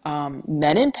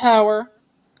men in power.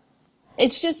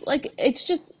 It's just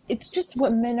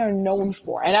what men are known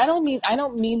for, and I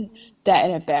don't mean that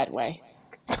in a bad way.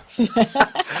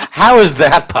 How is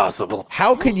that possible?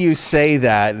 How could you say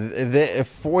that?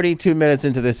 42 minutes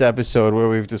into this episode where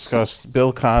we've discussed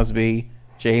Bill Cosby,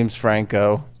 James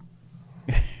Franco,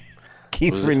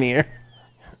 Keith Rainier.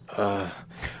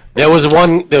 There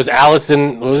was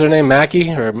Allison, what was her name, Mackey?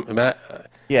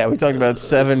 Yeah, we talked about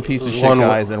 7 pieces of shit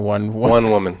guys and one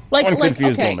woman. One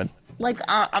confused woman. Like,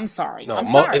 I'm sorry. No, I'm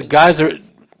sorry. Guys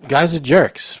are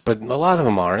jerks, but a lot of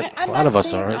them aren't. A lot of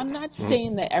us aren't. I'm not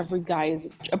saying that every guy is,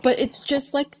 but it's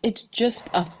just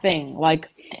a thing. Like,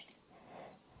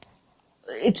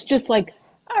 it's just like,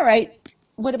 all right,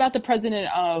 what about the president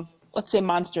of, let's say,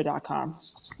 Monster.com?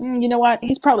 You know what?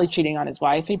 He's probably cheating on his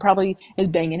wife. He probably is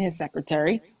banging his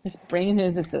secretary. He's banging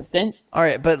his assistant. All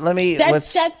right, but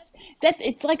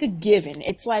it's like a given.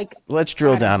 It's like, let's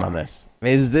drill down on this.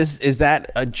 Is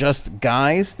that a just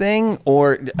guys thing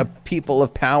or a people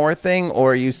of power thing,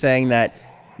 or are you saying that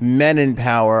men in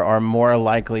power are more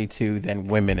likely to than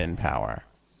women in power?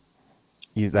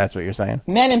 That's what you're saying?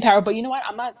 Men in power, but you know what?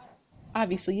 I'm not.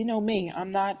 Obviously, you know me.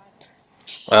 I'm not.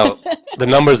 Well, the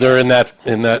numbers are in that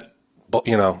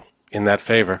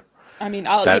favor. I mean,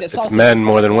 I'll eat a sausage. It's men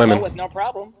more than women with no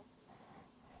problem.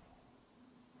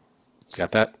 Got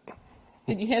that?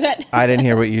 Did you hear that? I didn't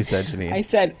hear what you said, Janine. I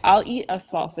said, I'll eat a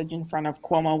sausage in front of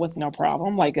Cuomo with no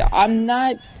problem. Like, I'm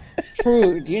not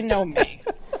prude. You know me.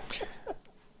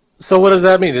 So what does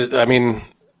that mean? I mean,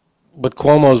 but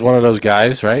Cuomo's one of those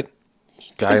guys, right?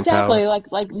 Guy exactly. In power.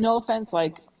 Like, no offense.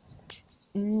 Like,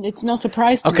 it's no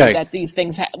surprise to me that these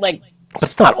things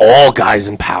It's not all guys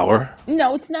in power.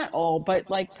 No, it's not all, but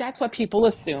like that's what people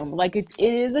assume. Like it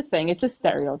is a thing. It's a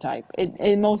stereotype.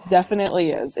 It most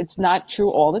definitely is. It's not true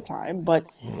all the time, but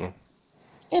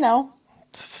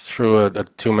it's true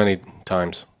too many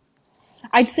times.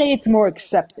 I'd say it's more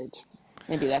accepted.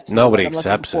 Maybe that's nobody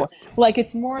accepts it. Like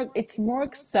it's more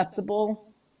acceptable.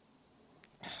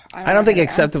 I don't think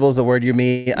acceptable is the word you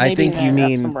mean. I think you mean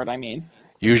that's the word I mean.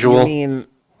 Usual. You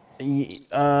mean,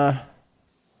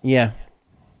 yeah.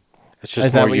 It's just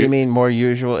is that what you mean? More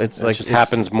usual? It just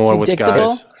happens more with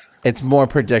guys. It's more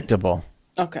predictable.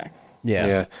 Okay.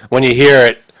 Yeah. When you hear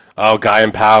it, guy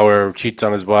in power cheats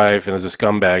on his wife and is a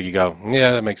scumbag, you go,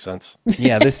 yeah, that makes sense.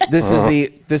 Yeah. This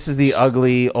is the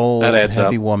ugly old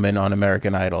heavy woman on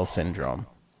American Idol syndrome,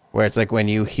 where it's like when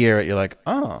you hear it, you're like,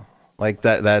 oh, like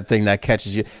that thing that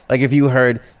catches you. Like if you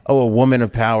heard, a woman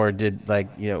of power did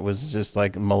was just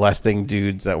like molesting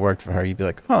dudes that worked for her, you'd be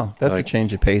like, oh, that's a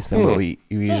change of pace than what you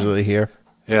usually hear.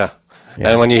 Yeah.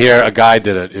 And when you hear a guy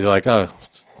did it, you're like, oh,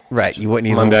 right. You wouldn't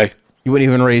even Monday. You wouldn't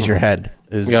even raise your head.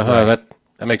 Yeah, right.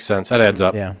 that makes sense. That adds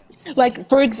up. Yeah. Like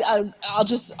for example, I'll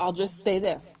just say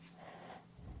this.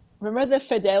 Remember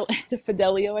the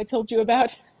Fidelio I told you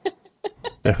about?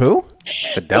 The who?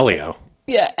 Fidelio.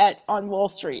 Yeah, on Wall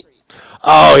Street.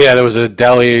 Oh yeah, there was a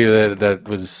deli that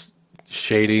was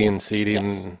shady and seedy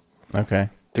and Okay.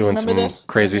 doing Remember some this?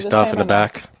 crazy Remember this stuff guy in the or not?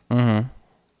 back. Mm-hmm.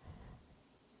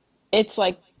 It's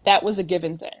like that was a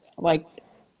given thing. Like,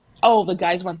 oh, the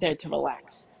guys went there to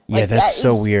relax. Yeah, Like, that's that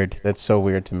so is, weird. That's so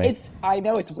weird to me. I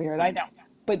know it's weird. I know,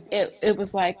 but it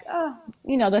was like, oh,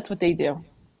 that's what they do.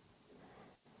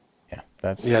 Yeah,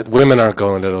 that's Yeah, women aren't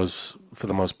going to those for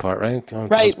the most part, right? Going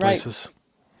to Right, those places.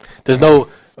 There's no.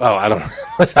 Oh, I don't.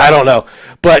 I don't know.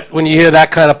 But when you hear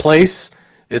that kind of place,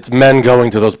 it's men going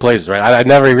to those places, right? I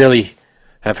never really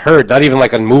have heard, not even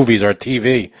like on movies or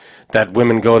TV, that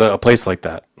women go to a place like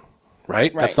that,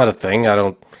 right? That's not a thing. I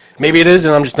don't. Maybe it is,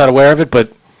 and I'm just not aware of it.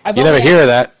 But you never hear of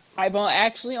that. I've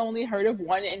actually only heard of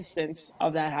one instance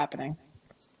of that happening.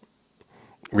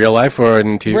 Real life or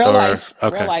in TV? Real life.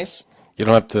 Okay. Real life. You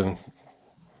don't have to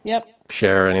Yep.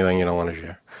 share anything you don't want to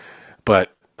share.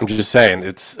 But I'm just saying,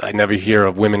 I never hear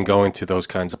of women going to those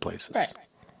kinds of places. Right.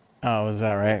 Oh, is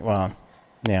that right? Well,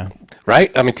 yeah.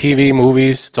 Right? I mean, TV,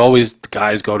 movies, it's always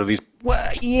guys go to these. Well,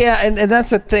 yeah, and that's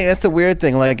the thing. That's the weird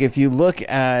thing. Like, if you look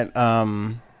at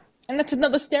And that's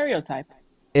another stereotype.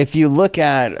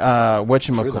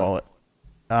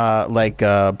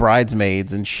 whatchamacallit,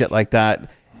 Bridesmaids and shit like that,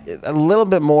 a little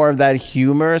bit more of that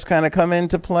humor has kind of come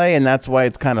into play, and that's why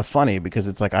it's kind of funny, because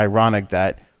it's like ironic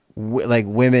that like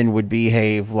women would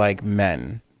behave like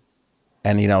men,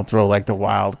 and throw like the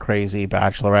wild, crazy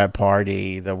bachelorette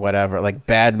party, the whatever, like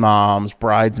Bad Moms,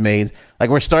 Bridesmaids. Like,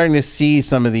 we're starting to see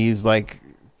some of these like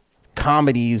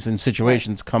comedies and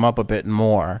situations come up a bit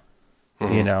more.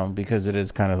 Because it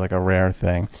is kind of like a rare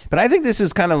thing. But I think this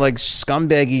is kind of like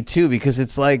scumbaggy too, because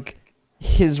it's like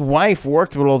his wife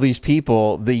worked with all these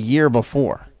people the year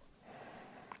before.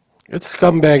 It's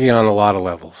scumbaggy on a lot of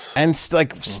levels. And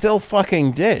still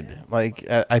fucking did. Like,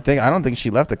 I don't think she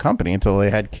left the company until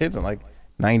they had kids in like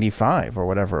 95 or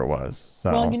whatever it was.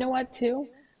 So. Well, you know what too?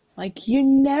 Like, you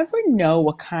never know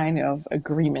what kind of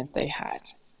agreement they had.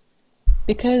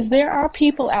 Because there are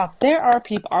people,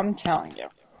 I'm telling you.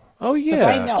 Oh, yeah. Because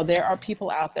I know there are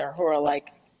people out there who are like,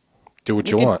 do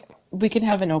what you want. We can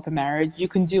have an open marriage. You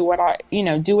can do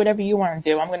do whatever you want to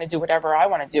do. I'm going to do whatever I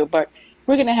want to do. But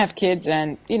we're going to have kids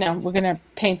and, we're going to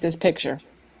paint this picture.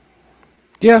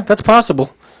 Yeah, that's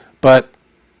possible. But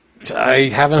I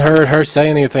haven't heard her say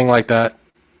anything like that.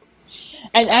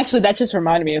 And actually, that just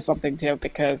reminded me of something too,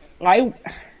 because I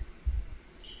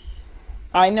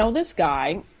know this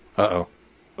guy. Uh-oh.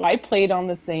 I played on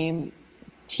the same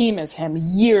team as him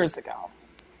years ago.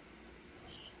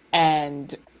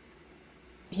 And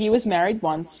he was married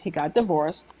once. He got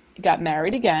divorced. He got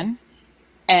married again.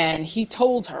 And he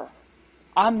told her,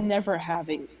 I'm never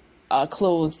having a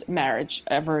closed marriage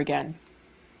ever again.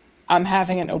 I'm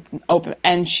having an open.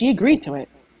 And she agreed to it.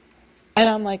 And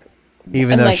I'm like...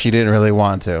 Even though she didn't really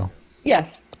want to.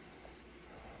 Yes.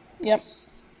 Yep.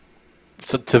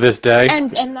 So, to this day?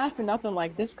 And not for nothing,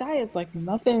 like, this guy is like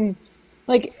nothing...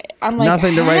 Like, I'm like...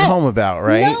 Nothing to write home about,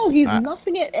 right? No, he's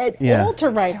nothing at all to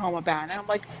write home about. And I'm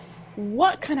like,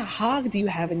 what kind of hog do you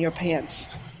have in your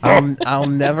pants? I'll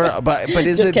never... But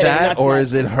is it kidding, that, that's or not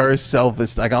is it her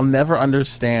self-esteem? Like, I'll never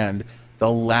understand the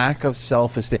lack of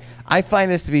self-esteem. I find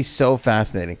this to be so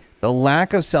fascinating. The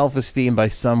lack of self-esteem by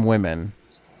some women...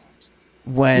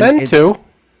 Men too.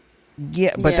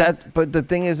 Yeah, but the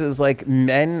thing is like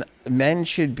men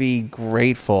should be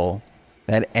grateful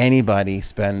that anybody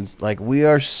spends, like, we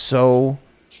are so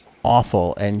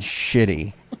awful and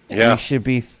shitty. Yeah. We should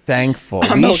be thankful.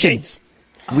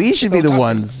 We should be the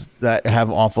ones that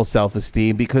have awful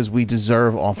self-esteem, because we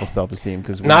deserve awful self-esteem,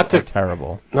 because we are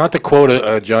terrible. Not to quote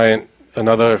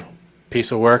another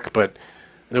piece of work, but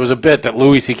there was a bit that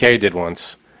Louis C.K. did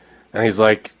once, and he's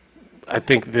like, I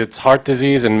think it's heart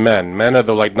disease and men. Men are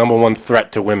the number one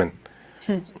threat to women.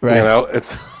 Right.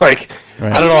 It's like,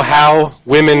 right. I don't know how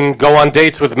women go on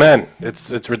dates with men.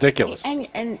 It's ridiculous.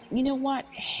 And you know what?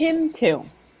 Him too.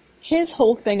 His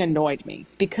whole thing annoyed me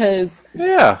because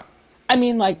yeah. I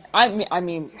mean,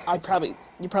 you're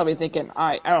probably thinking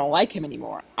I don't like him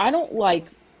anymore. I don't like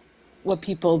what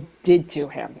people did to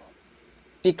him,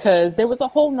 because there was a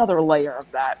whole nother layer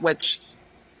of that, which,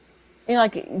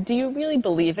 do you really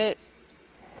believe it?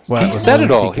 Well, he said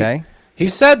it all. He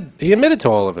admitted to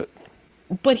all of it.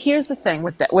 But here's the thing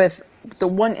with the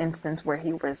one instance where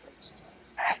he was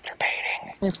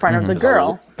masturbating in front of the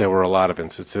girl. There were a lot of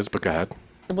instances, but go ahead.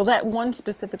 Well, that one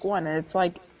specific one, and it's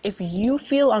like, if you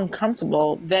feel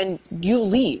uncomfortable, then you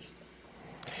leave.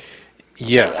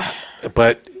 Yeah,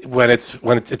 but when it's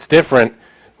different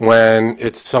when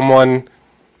it's someone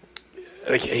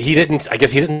like I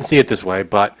guess he didn't see it this way,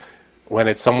 but when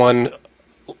it's someone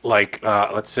like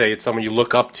let's say it's someone you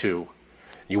look up to,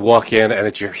 you walk in and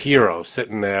it's your hero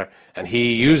sitting there, and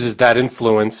he uses that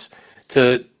influence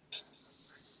to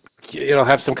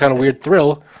have some kind of weird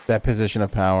thrill. That position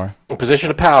of power. A position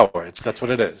of power. That's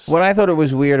what it is. What I thought it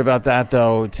was weird about that,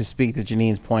 though, to speak to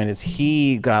Janine's point, is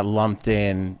he got lumped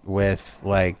in with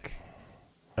like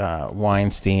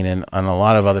Weinstein and a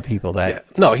lot of other people that. Yeah.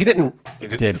 No, he didn't.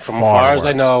 From as far as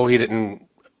I know, he didn't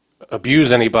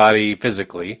abuse anybody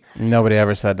physically. Nobody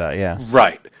ever said that. Yeah.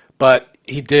 Right, but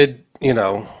he did.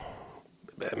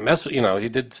 Mess. He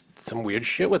did some weird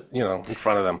shit with in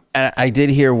front of them. And I did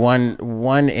hear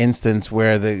one instance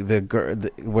where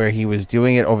where he was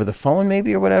doing it over the phone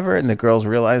maybe or whatever, and the girls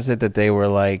realized that they were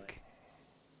like,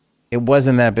 it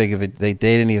wasn't that big of a. They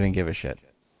didn't even give a shit.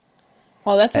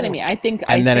 Well, that's what I mean. I think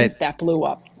that blew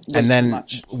up. And then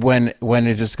when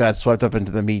it just got swept up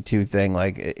into the Me Too thing,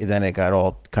 then it got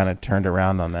all kind of turned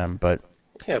around on them. But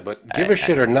yeah, but give a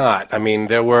shit or not, I mean,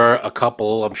 there were a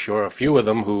couple, I'm sure a few of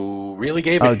them who really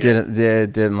gave a shit.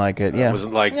 Didn't like it. Yeah, it was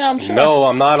like, yeah, I'm sure. No,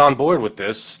 I'm not on board with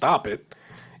this. Stop it.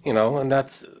 And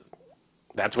that's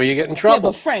where you get in trouble. Yeah,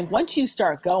 but Frank, once you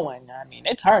start going, I mean,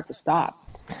 it's hard to stop.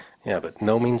 Yeah, but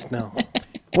no means no.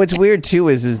 What's weird too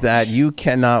is that you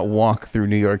cannot walk through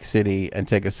New York City and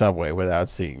take a subway without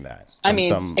seeing that. I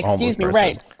mean, excuse me,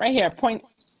 right here, point.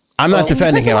 I'm not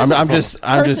defending him. I'm just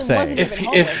saying.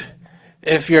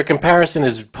 If your comparison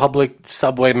is public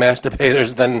subway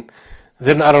masturbators,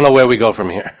 then I don't know where we go from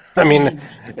here. I mean,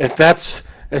 if that's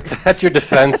your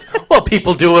defense, well,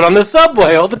 people do it on the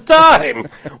subway all the time.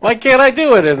 Why can't I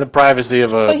do it in the privacy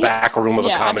of a back room of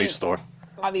a comedy store?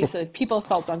 Obviously, if people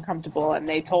felt uncomfortable and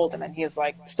they told him and he was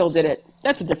like, still did it,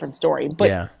 that's a different story.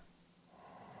 But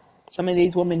some of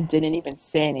these women didn't even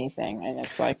say anything. And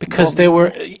it's like... Because they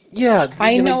were... Yeah.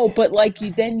 I know, but like you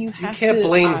have to... You can't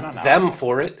blame them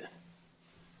for it.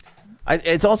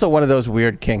 It's also one of those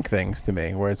weird kink things to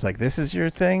me where it's like, this is your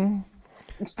thing?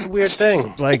 It's a weird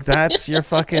thing. Like, that's your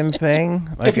fucking thing?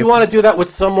 Like, if you want to do that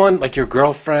with someone, like your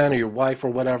girlfriend or your wife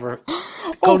or whatever...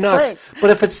 Go nuts. Frank. But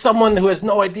if it's someone who has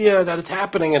no idea that it's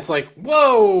happening, it's like,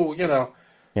 whoa,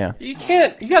 Yeah. You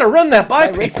got to run that by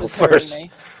people first.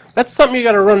 That's something you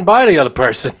got to run by the other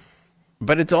person.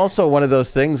 But it's also one of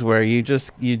those things where you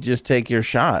just take your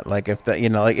shot. Like if that,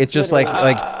 it's just like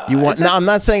you want. No, I'm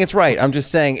not saying it's right. I'm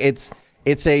just saying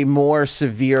it's a more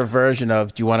severe version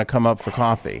of, do you want to come up for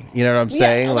coffee? You know what I'm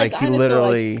saying? Like he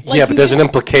literally. Yeah, but there's an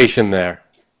implication there.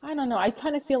 I don't know. I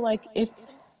kind of feel like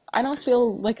I don't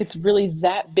feel like it's really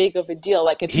that big of a deal.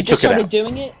 Like if you just started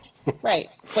doing it, right?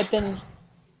 But then,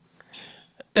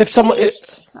 if someone,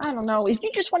 I don't know. If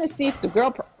you just want to see if the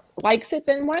girl likes it,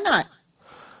 then why not?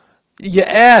 You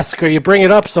ask or you bring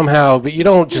it up somehow, but you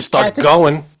don't just start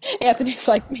going. Anthony's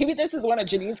like, maybe this is one of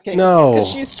Janine's cases. No, because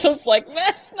she's just like,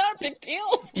 that's not a big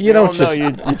deal. You don't just. No,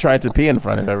 you tried to pee in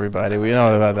front of everybody. We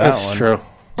know about that. That's true.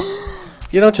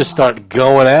 You don't just start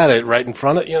going at it right in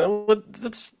front of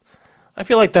that's. I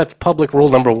feel like that's public rule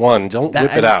number 1. Don't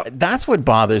whip it out. That's what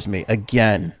bothers me.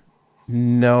 Again,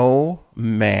 no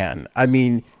man. I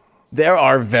mean, there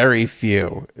are very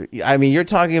few. I mean, you're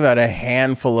talking about a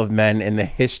handful of men in the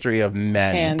history of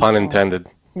men. Handful. Pun intended.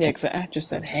 Yeah, exactly. I just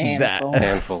said handful.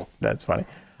 Handful. That's funny.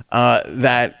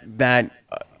 That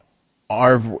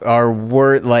are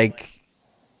worth like,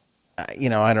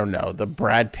 I don't know, the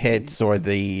Brad Pitts or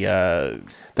the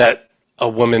that a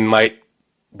woman might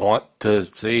want to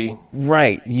see.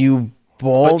 Right. You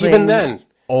balding, but even then,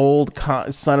 old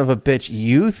son of a bitch.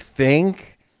 You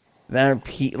think that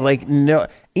no,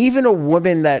 even a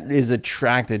woman that is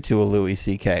attracted to a Louis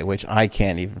C.K., which I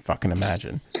can't even fucking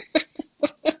imagine.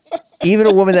 Even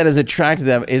a woman that is attracted to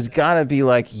them is gotta be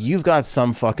like, you've got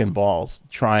some fucking balls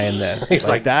trying this. He's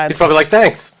like that. He's probably like,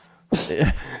 thanks.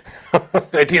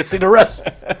 Wait till you see the rest.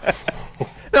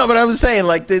 No, but I'm saying,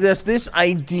 like, this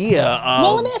idea of...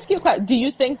 Well, let me ask you a question. Do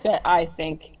you think that I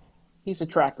think he's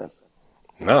attractive?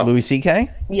 No. Louis C.K.?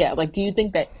 Yeah, like, do you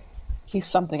think that he's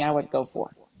something I would go for?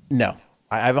 No.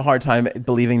 I have a hard time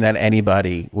believing that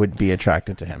anybody would be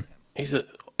attracted to him.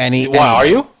 Wow, are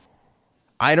you?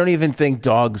 I don't even think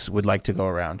dogs would like to go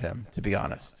around him, to be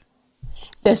honest.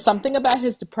 There's something about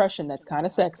his depression that's kind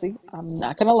of sexy. I'm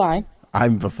not going to lie.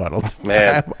 I'm befuddled.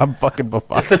 Man. I'm fucking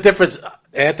befuddled. It's the difference,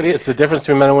 Anthony. It's the difference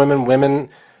between men and women. Women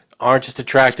aren't just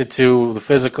attracted to the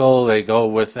physical; they go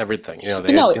with everything.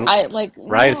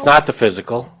 Right? It's not the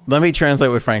physical. Let me translate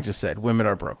what Frank just said. Women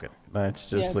are broken. Let's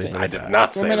just leave it I at did that.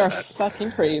 not say Women are that.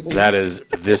 fucking crazy. That is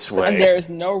this way. And there's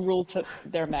no rule to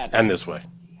their madness. And this way.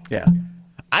 Yeah.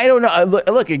 I don't know.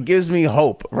 Look, it gives me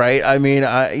hope, right? I mean,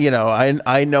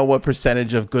 I know what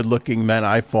percentage of good-looking men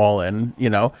I fall in,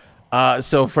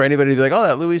 So for anybody to be like, oh,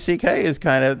 that Louis C.K. is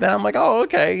kind of, then I'm like, oh,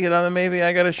 okay, then maybe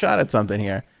I got a shot at something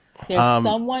here. There's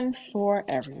someone for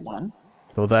everyone.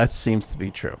 Well, that seems to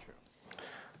be true.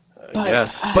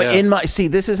 Yes. But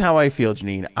this is how I feel,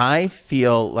 Janine. I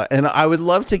feel like, and I would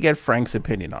love to get Frank's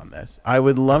opinion on this. I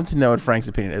would love to know what Frank's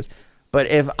opinion is. But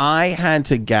if I had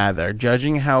to gather,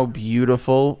 judging how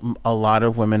beautiful a lot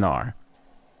of women are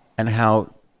and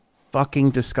how fucking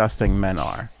disgusting men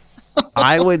are,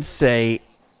 I would say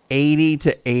 80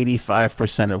 to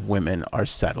 85% of women are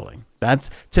settling.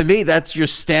 To me, that's your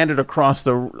standard across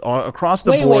the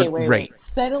board rate. Wait.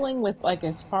 Settling with, like,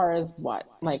 as far as what?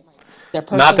 Like, their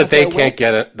person Not that they can't with?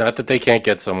 get it. Not that they can't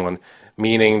get someone,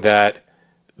 meaning that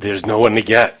there's no one to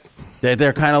get.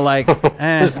 They're kind of like,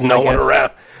 there's no one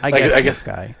around. I guess this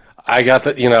guy. I got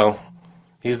the,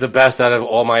 he's the best out of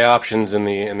all my options in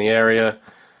the area.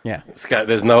 Yeah. This guy,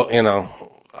 there's no,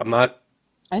 I'm not.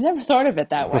 I never thought of it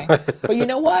that way. But you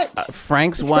know what?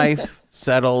 Frank's wife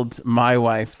settled. My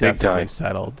wife definitely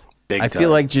settled. I feel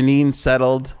like Janine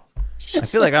settled. I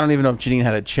feel like I don't even know if Janine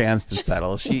had a chance to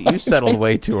settle. You settled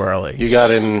way too early. You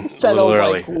got in a little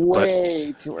early.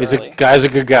 Way too early. Guy's a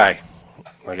good guy.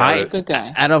 Good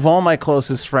guy. Out of all my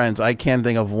closest friends, I can't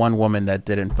think of one woman that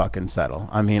didn't fucking settle.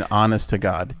 I mean, honest to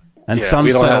God. And some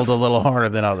settled a little harder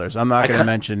than others. I'm not going to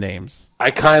mention names.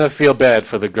 I kind of feel bad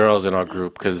for the girls in our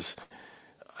group because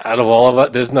out of all of us,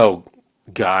 there's no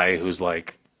guy who's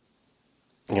like,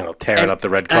 tearing up the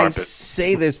red carpet. I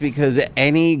say this because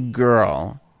any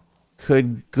girl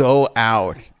could go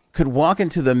out, could walk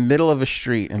into the middle of a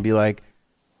street and be like,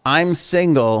 I'm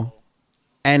single,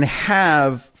 and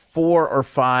have 4 or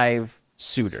 5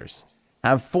 suitors.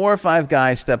 Have 4 or 5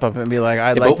 guys step up and be like,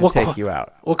 I'd like to take you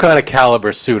out. What kind of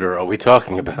caliber suitor are we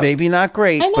talking about? Maybe not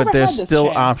great, but there's still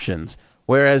options.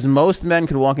 Whereas most men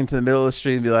could walk into the middle of the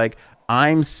street and be like,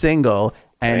 I'm single,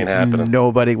 and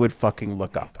nobody would fucking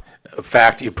look up. In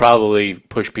fact, you probably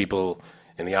push people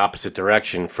in the opposite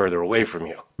direction, further away from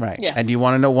you. Right. Yeah. And you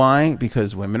want to know why?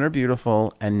 Because women are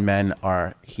beautiful and men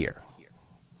are here.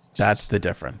 That's the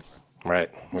difference.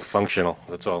 Right. We're functional.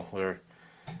 That's all. We're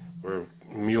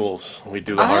mules. We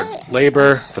do the hard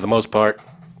labor for the most part.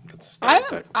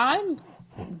 I'm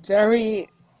very.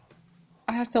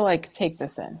 I have to take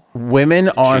this in. Women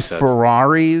are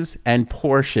Ferraris and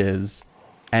Porsches,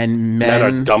 and men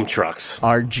are dump trucks.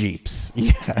 Are Jeeps.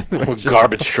 Yeah,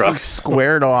 garbage trucks.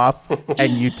 Squared off,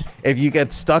 and if you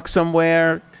get stuck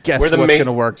somewhere, guess what's going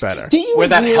to work better? We're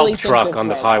that help truck on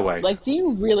the highway. Do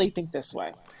you really think this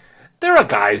way? There are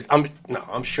guys.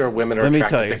 I'm sure women are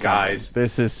attracted to guys.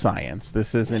 This is science.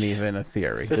 This isn't even a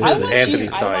theory. This is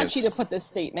Anthony's science. I want you to put this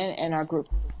statement in our group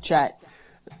chat.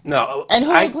 No, and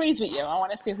who agrees with you? I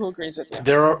want to see who agrees with you.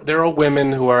 There are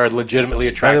women who are legitimately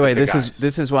attracted. By the way, to guys.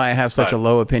 this is why I have such a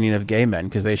low opinion of gay men,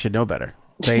 because they should know better.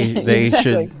 They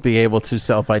should be able to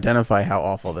self-identify how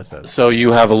awful this is. So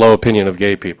you have a low opinion of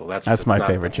gay people. That's my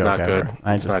favorite joke ever.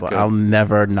 I'll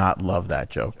never not love that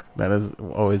joke. That is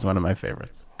always one of my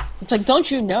favorites. It's like, don't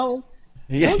you know?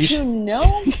 Yeah, don't you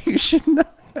know? You should know.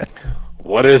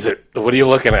 What is it? What are you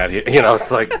looking at here?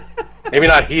 It's like maybe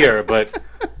not here, but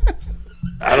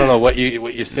I don't know what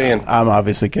you're saying. I'm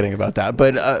obviously kidding about that,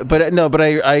 but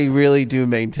I really do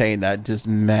maintain that just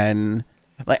men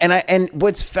and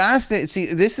what's fascinating. See,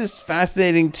 this is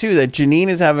fascinating too, that Janine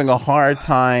is having a hard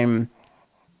time.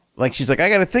 Like, she's like, I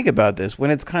got to think about this, when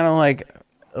it's kind of like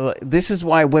this is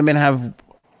why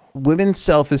women's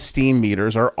self-esteem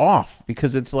meters are off,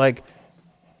 because it's like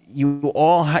you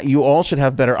all should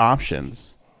have better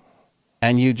options,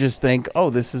 and you just think, oh,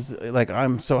 this is like,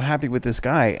 I'm so happy with this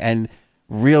guy, and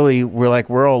really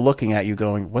we're all looking at you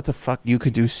going, what the fuck, you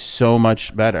could do so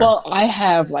much better. Well, I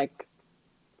have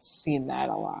seen that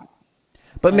a lot,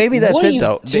 but maybe that's it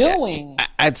though. Doing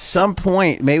at some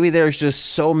point, maybe there's just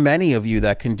so many of you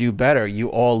that can do better. You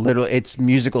all it's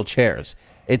musical chairs.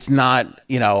 It's not,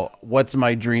 what's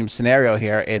my dream scenario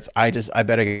here? It's I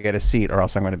better get a seat, or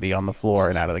else I'm going to be on the floor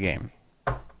and out of the game.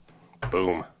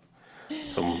 Boom.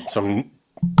 Some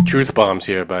truth bombs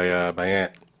here by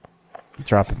Ant.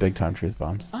 Dropping big time truth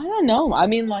bombs. I don't know. I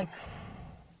mean,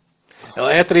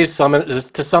 to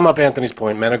sum up Anthony's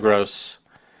point, men are gross,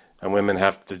 and women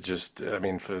have to just.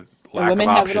 For lack of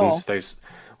options,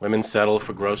 women settle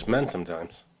for gross men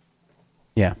sometimes.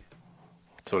 Yeah.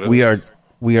 So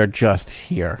we are just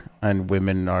here, and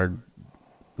women are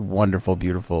wonderful,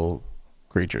 beautiful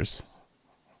creatures.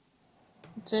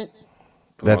 That's it.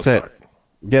 That's it.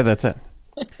 Yeah, that's it.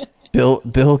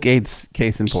 Bill Gates,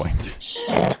 case in point.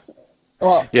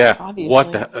 Well, Yeah. obviously.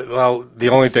 What the? Well, the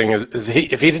only thing is he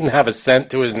if he didn't have a cent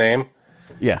to his name,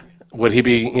 Yeah. would he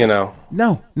be? No,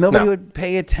 nobody No. would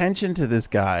pay attention to this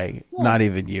guy. Not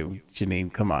even you,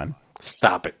 Janine. Come on.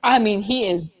 Stop it. I mean, he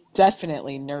is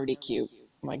definitely nerdy cute.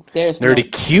 Like, there's no.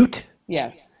 Nerdy cute?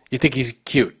 Yes. You think he's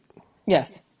cute?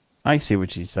 Yes. I see what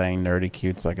she's saying. Nerdy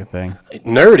cute's like a thing.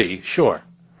 Nerdy, sure,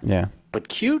 Yeah. but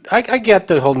cute. I get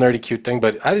the whole nerdy cute thing,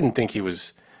 but I didn't think he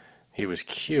was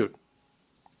cute.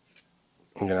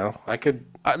 I could.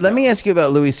 Let me ask you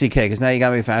about Louis C.K. because now you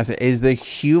got me fascinated. Is the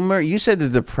humor? You said the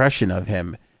depression of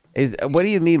him. What do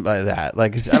you mean by that?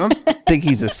 Like, I don't think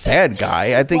he's a sad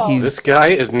guy. I think he's. This guy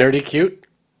is nerdy cute.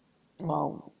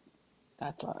 Well,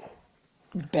 that's a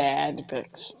bad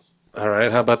picture. All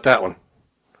right, how about that one?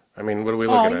 I mean, what are we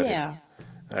looking at yeah. here?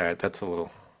 All right, that's a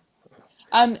little.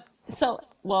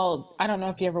 Well, I don't know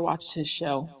if you ever watched his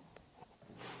show.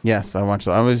 Yes, I watched.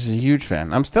 I was a huge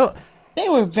fan. I'm still. They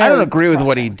were very. I don't agree with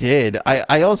what depressing. he did.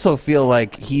 I also feel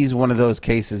like he's one of those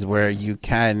cases where you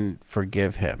can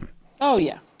forgive him Oh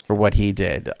yeah. for what he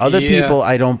did. Other Yeah. people,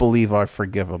 I don't believe are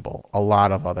forgivable. A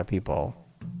lot of other people,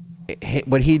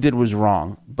 what he did was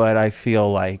wrong, but I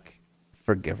feel like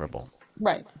forgivable.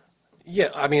 Right. Yeah,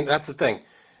 I mean that's the thing.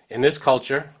 In this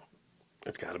culture,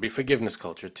 it's got to be forgiveness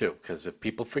culture too, because if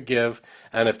people forgive,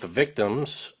 and if the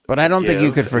victims. But I don't think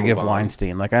you could and forgive move on-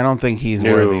 Weinstein. Like, I don't think he's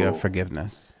No. worthy of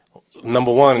forgiveness.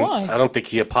 Number one, Why? I don't think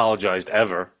he apologized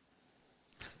ever.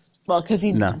 Well, because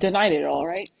he's No. denied it all,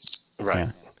 right? Right.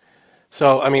 Yeah.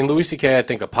 So I mean, Louis C.K. I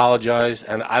think apologized,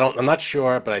 and I'm not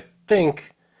sure, but I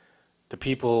think the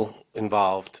people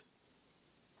involved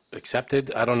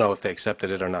accepted. I don't know if they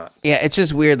accepted it or not. Yeah, it's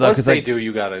just weird though, Once because they like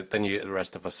do, the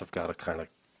rest of us have got to kind of.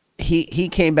 he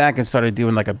came back and started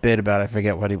doing like a bit about. I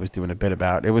forget what he was doing a bit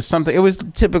about. It was something. It was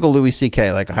typical Louis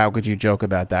C.K. Like, how could you joke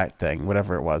about that thing,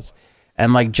 whatever it was.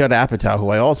 And like Judd Apatow, who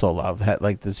I also love, had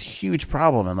like this huge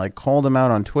problem and like called him out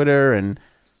on Twitter and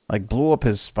like blew up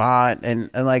his spot. And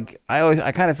like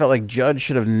I kind of felt like Judd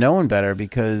should have known better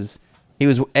because he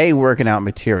was working out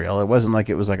material. It wasn't like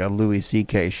it was like a Louis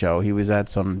C.K. show. He was at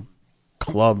some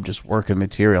club just working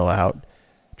material out,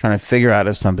 trying to figure out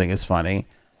if something is funny.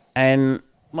 And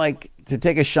like to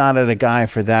take a shot at a guy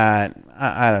for that,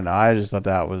 I don't know. I just thought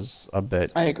that was a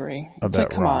bit. I agree. A It's like,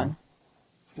 bit come wrong.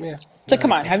 on. Yeah. It's like,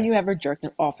 come on. Have you ever jerked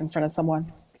off in front of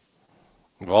someone?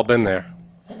 We've all been there.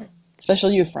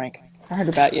 Especially you, Frank. I heard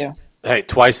about you. Hey,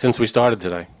 twice since we started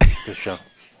today. This show.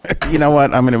 You know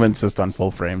what? I'm going to insist on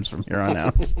full frames from here on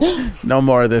out. No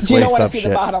more of this You don't waste want to up see shit.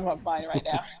 the bottom of mine right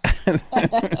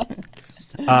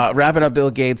now. Wrapping up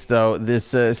Bill Gates, though, this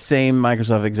same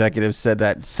Microsoft executive said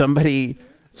that somebody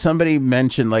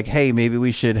mentioned like, hey, maybe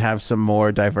we should have some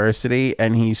more diversity,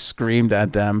 and he screamed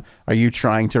at them, "Are you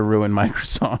trying to ruin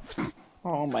Microsoft?"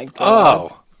 Oh my god.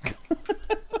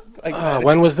 Oh,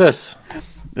 when was this?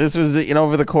 This was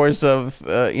over the course of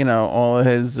all of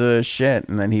his shit,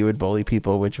 and then he would bully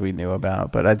people, which we knew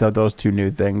about. But I thought those two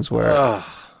new things were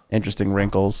interesting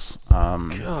wrinkles.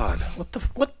 God, what the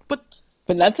what?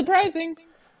 But not surprising.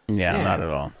 Yeah, not at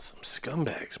all. Some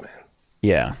scumbags, man.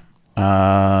 Yeah.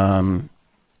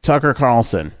 Tucker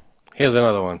Carlson. Here's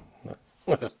another one.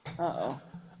 Uh-oh.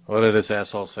 What did this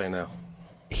asshole say now?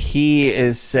 He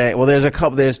is saying, well,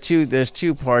 there's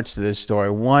two parts to this story.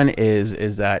 One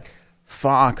is that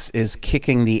Fox is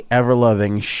kicking the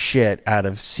ever-loving shit out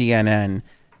of CNN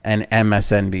and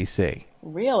MSNBC.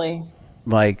 Really?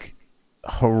 Like,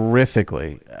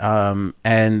 horrifically.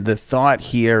 And the thought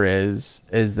here is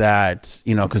that,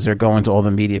 because they're going to all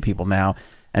the media people now,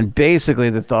 and basically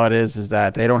the thought is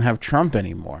that they don't have Trump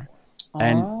anymore.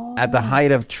 And at the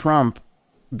height of Trump,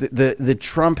 the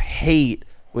Trump hate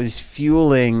was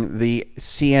fueling the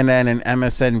CNN and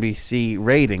MSNBC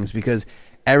ratings because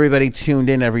everybody tuned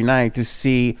in every night to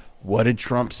see what did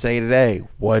Trump say today?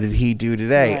 What did he do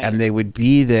today? Right. And they would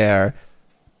be there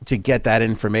to get that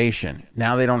information.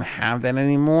 Now they don't have that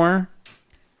anymore.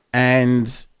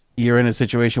 And you're in a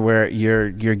situation where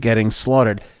you're getting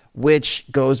slaughtered, which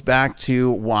goes back to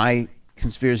why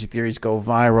conspiracy theories go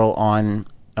viral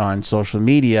on social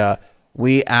media.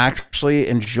 We actually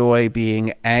enjoy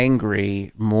being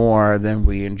angry more than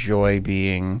we enjoy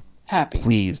being Happy.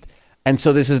 pleased. And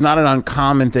so this is not an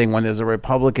uncommon thing. When there's a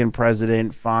Republican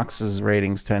president, Fox's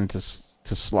ratings tend to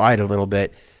slide a little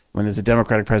bit. When there's a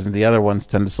Democratic president, the other ones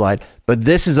tend to slide. But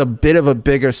this is a bit of a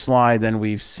bigger slide than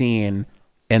we've seen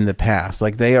in the past.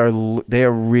 Like they are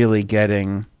really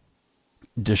getting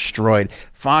destroyed.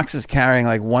 Fox is carrying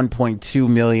like 1.2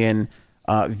 million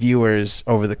viewers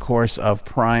over the course of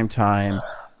prime time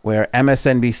where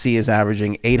MSNBC is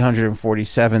averaging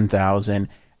 847,000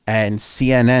 and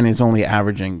CNN is only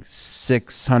averaging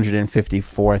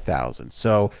 654,000.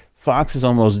 So Fox is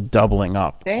almost doubling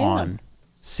up on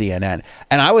CNN.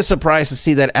 And I was surprised to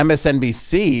see that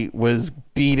MSNBC was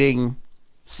beating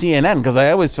CNN, because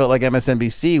I always felt like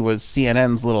MSNBC was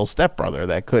CNN's little stepbrother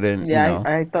that couldn't. Yeah,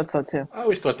 I thought so too. I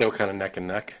always thought they were kind of neck and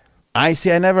neck. I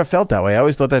never felt that way. I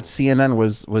always thought that CNN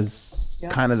was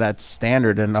kind of that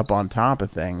standard and up on top of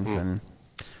things, and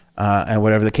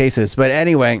whatever the case is. But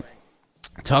anyway,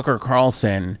 Tucker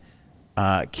Carlson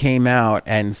came out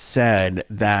and said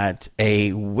that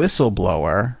a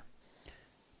whistleblower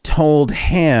told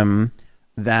him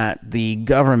that the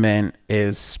government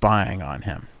is spying on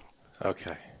him.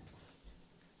 Okay.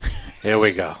 Here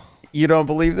we go. You don't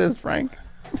believe this, Frank?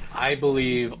 I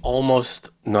believe almost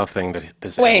nothing that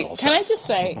this Wait, asshole can I says. just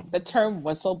say the term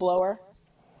whistleblower?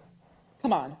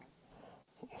 Come on.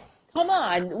 Come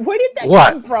on. Where did that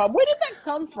come from? Where did that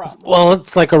come from? Well,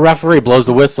 it's like a referee blows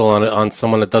the whistle on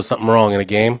someone that does something wrong in a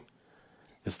game.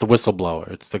 It's the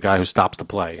whistleblower. It's the guy who stops the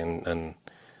play and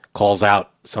calls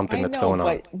out something that's going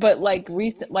on. But like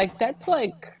recent, like that's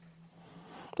like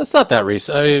That's not that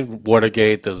recent.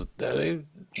 Watergate, there's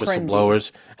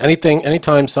whistleblowers.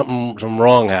 Anytime something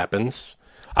wrong happens,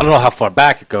 I don't know how far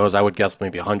back it goes. I would guess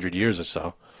maybe 100 years or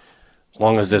so. As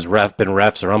long as there's been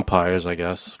refs or umpires, I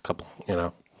guess. A couple,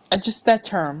 just that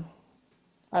term.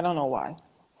 I don't know why.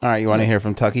 All right, you want to hear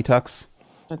from Tucky Tux?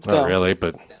 Let's Not go. really,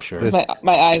 but sure.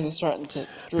 My eyes are starting to droop.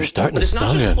 You're starting But to it's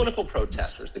not just stun. political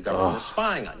protesters the government is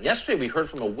spying on. Yesterday, we heard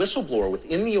from a whistleblower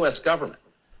within the U.S. government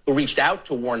who reached out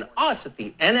to warn us that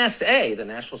the NSA, the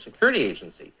National Security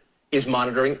Agency, is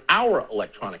monitoring our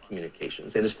electronic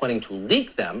communications and is planning to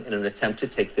leak them in an attempt to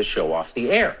take the show off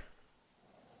the air.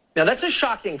 Now, that's a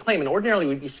shocking claim, and ordinarily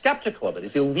we'd be skeptical of it.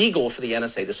 It's illegal for the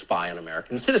NSA to spy on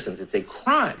American citizens. It's a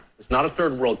crime. It's not a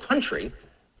third world country.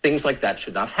 Things like that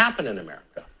should not happen in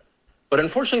America. But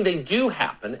unfortunately, they do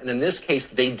happen, and in this case,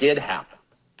 they did happen.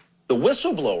 The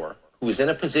whistleblower, who is in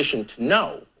a position to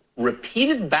know,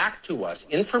 repeated back to us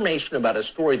information about a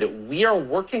story that we are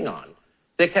working on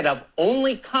that could have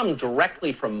only come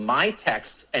directly from my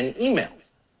texts and emails.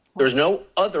 There's no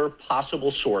other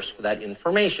possible source for that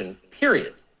information,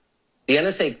 period. The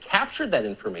NSA captured that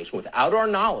information without our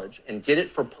knowledge and did it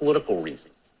for political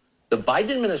reasons. The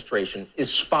Biden administration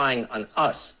is spying on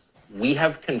us. We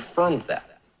have confirmed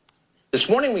that. This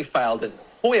morning we filed a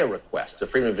FOIA request, a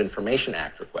Freedom of Information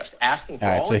Act request, asking for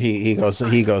All right, so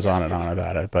he goes on and on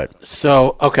about it, but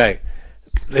So, okay.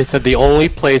 They said the only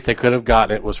place they could have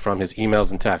gotten it was from his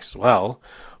emails and texts. Well,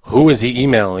 who is he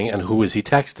emailing and who is he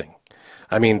texting?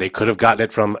 I mean, they could have gotten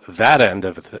it from that end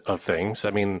of things.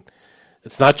 I mean,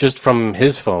 it's not just from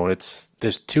his phone.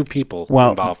 There's two people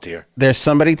involved here. There's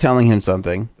somebody telling him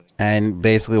something, and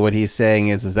basically what he's saying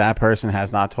is that person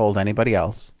has not told anybody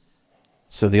else.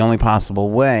 So the only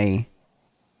possible way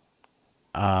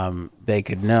they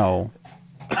could know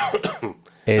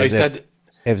is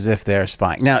if they're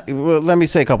spying. Now, let me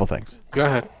say a couple things. Go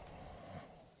ahead.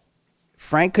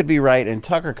 Frank could be right and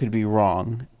Tucker could be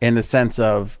wrong in the sense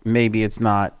of maybe it's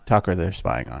not Tucker they're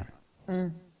spying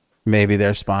on. Maybe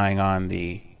they're spying on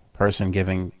the person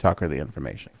giving Tucker the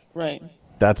information. Right.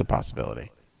 That's a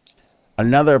possibility.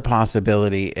 Another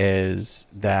possibility is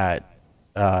that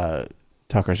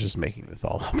Tucker's just making this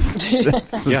all up.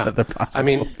 That's another possibility. I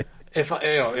mean,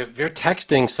 if you're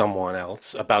texting someone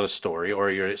else about a story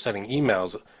or you're sending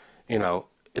emails,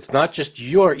 it's not just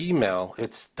your email,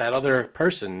 it's that other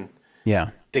person.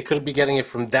 Yeah. They could be getting it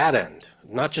from that end,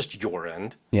 not just your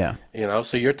end. Yeah.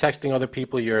 So you're texting other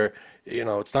people,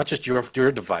 it's not just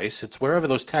your device, it's wherever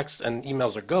those texts and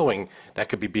emails are going that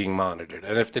could be being monitored.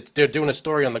 And if they're doing a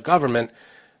story on the government,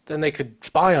 then they could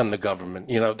spy on the government.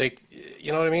 You know what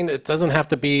I mean? It doesn't have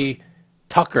to be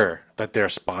Tucker that they're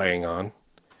spying on.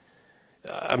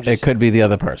 It could be the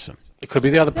other person. It could be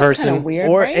the other That's person. kind of weird,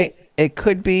 Or right? it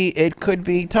could be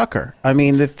Tucker. I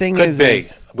mean, the thing Could is, be.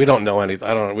 We don't know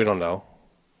anything. We don't know.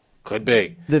 Could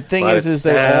be. the thing But is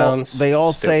it they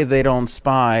all sounds say stupid. they don't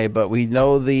spy, but we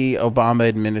know the Obama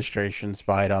administration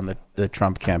spied on the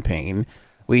Trump campaign.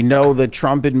 We know the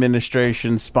Trump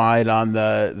administration spied on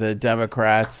the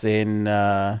Democrats during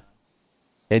the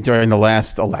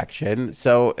last election.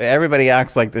 So everybody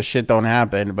acts like this shit don't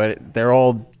happen, but they're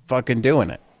all fucking doing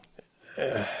it.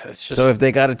 It's just, So if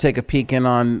they got to take a peek in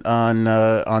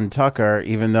on Tucker,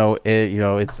 even though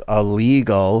it's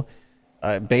illegal,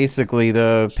 basically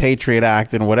the Patriot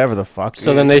Act and whatever the fuck.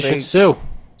 so then they should sue.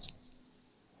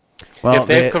 Well, If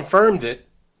they've confirmed it,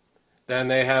 then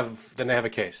they have a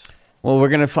case. Well, we're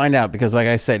gonna find out because, like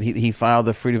I said, he filed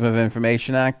the Freedom of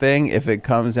Information Act thing. If it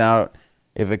comes out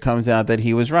If it comes out that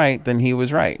he was right, then he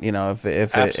was right. You know,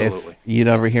 if you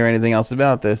never hear anything else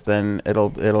about this, then it'll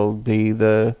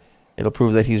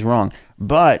prove that he's wrong.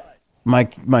 But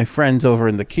my friends over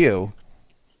in the queue,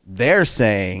 they're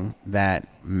saying that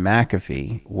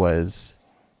McAfee was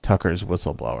Tucker's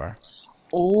whistleblower.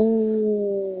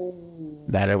 Oh.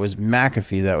 That it was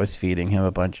McAfee that was feeding him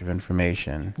a bunch of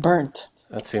information. Burnt.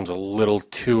 That seems a little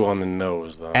too on the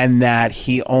nose, though. And that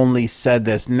he only said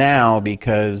this now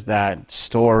because that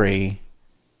story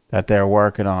that they're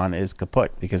working on is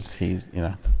kaput because he's, you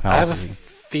know. I have a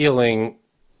feeling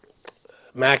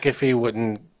McAfee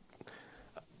wouldn't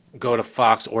go to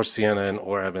Fox or CNN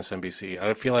or MSNBC.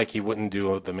 I feel like he wouldn't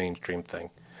do the mainstream thing.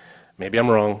 Maybe I'm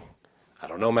wrong. I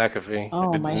don't know McAfee.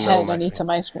 Oh, my head. I need some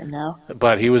ice cream now.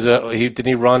 But didn't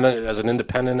he run as an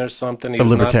independent or something? He a was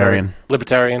libertarian.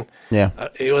 Libertarian. Yeah.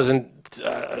 He wasn't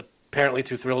apparently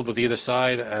too thrilled with either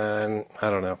side, and I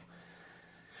don't know.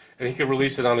 And he could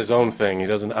release it on his own thing.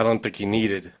 I don't think he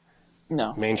needed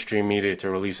mainstream media to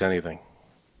release anything.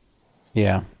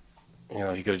 Yeah. You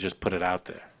know, he could have just put it out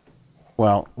there.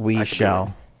 Well, we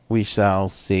shall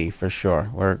see for sure.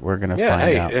 We're gonna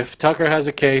find out. If Tucker has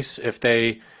a case, if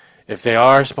they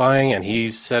are spying and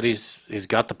he's said he's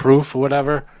got the proof or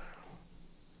whatever,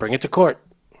 bring it to court.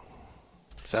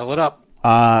 Settle it up.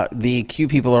 The Q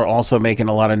people are also making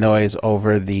a lot of noise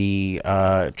over the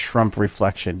Trump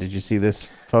reflection. Did you see this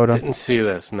photo? Didn't see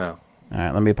this, no. All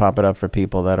right, let me pop it up for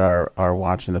people that are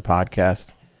watching the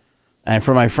podcast. And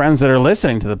for my friends that are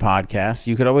listening to the podcast,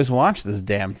 you could always watch this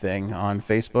damn thing on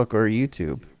Facebook or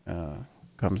YouTube.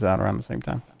 Comes out around the same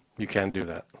time. You can do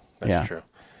that. That's true.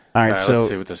 All right, so let's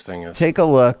see what this thing is. Take a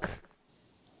look.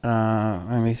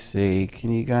 Let me see.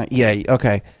 Can you guys? Yeah.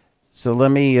 Okay. So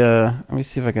let me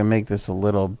see if I can make this a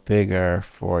little bigger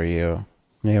for you.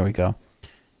 There we go. All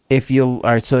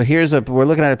right. So we're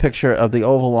looking at a picture of the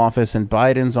Oval Office and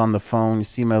Biden's on the phone. You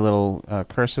see my little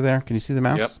cursor there? Can you see the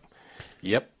mouse?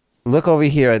 Yep. Look over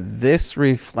here at this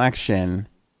reflection.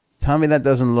 Tell me that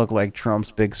doesn't look like Trump's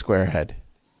big square head.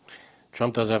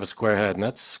 Trump does have a square head, and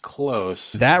that's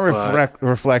close. That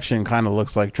reflection kind of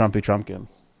looks like Trumpy Trumpkins.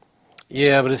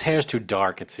 Yeah, but his hair's too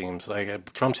dark, it seems.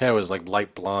 Like Trump's hair was like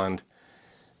light blonde.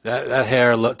 That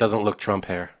hair doesn't look Trump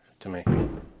hair to me.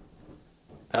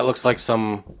 That looks like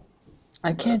some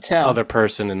I can't tell. other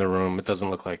person in the room. It doesn't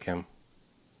look like him.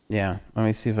 Yeah, let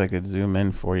me see if I could zoom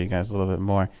in for you guys a little bit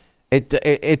more.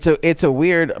 It's a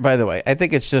weird. By the way, I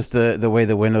think it's just the way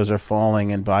the windows are falling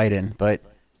in Biden, but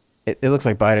it looks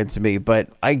like Biden to me. But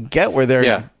I get where they're.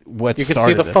 Yeah, you can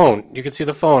see the phone. You can see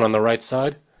the phone on the right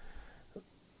side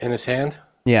in his hand.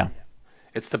 Yeah,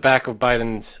 it's the back of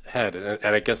Biden's head, and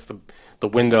I guess the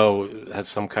window has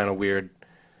some kind of weird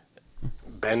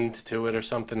bend to it or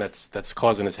something that's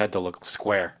causing his head to look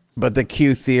square. But the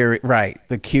Q theory, right?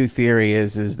 The Q theory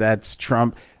is that's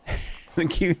Trump. The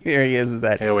Q theory is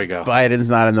that here we go. Biden's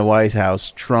not in the White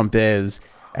House. Trump is.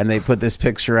 And they put this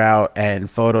picture out and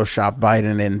Photoshop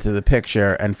Biden into the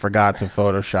picture and forgot to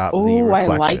Photoshop the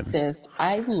reflection. I like this.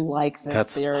 I like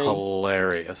this theory. That's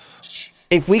hilarious.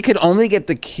 If we could only get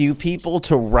the Q people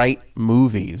to write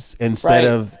movies instead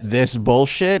of this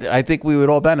bullshit, I think we would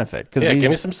all benefit. Yeah,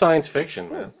 give me some science fiction,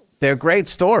 man. They're great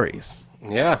stories.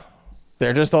 Yeah.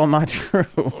 They're just all not true.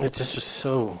 It's just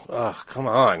so, come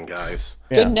on, guys.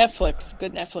 Good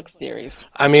Netflix series.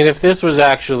 I mean, if this was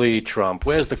actually Trump,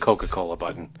 where's the Coca-Cola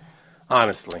button?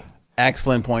 Honestly.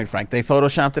 Excellent point, Frank. They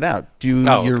photoshopped it out. Do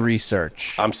your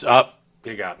research. I'm up.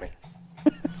 You got me.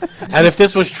 And if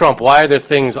this was Trump, why are there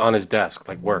things on his desk,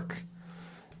 like work?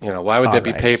 You know, why would there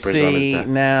be papers on his desk?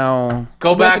 Now,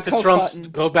 go back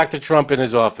to Trump in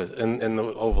his office, in the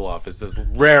Oval Office. There's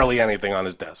rarely anything on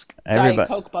his desk. Diet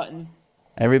Coke button.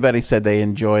 Everybody said they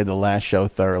enjoyed the last show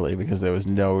thoroughly because there was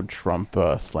no Trump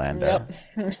slander.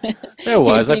 Yep. There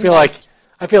was. I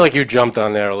feel like you jumped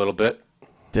on there a little bit.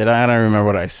 Did I? I don't remember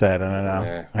what I said. I don't know.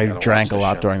 Yeah, I drank a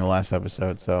lot during the last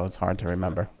episode, so it's hard to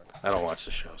remember. I don't watch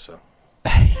the show, so.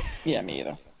 Yeah, me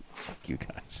either. You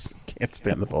guys can't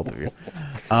stand the both of you.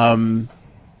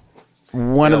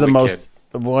 One of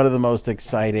the most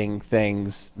exciting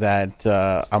things that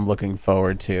I'm looking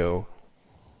forward to,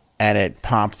 and it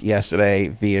popped yesterday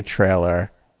via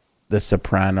trailer, the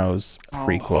Sopranos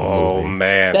prequel. Oh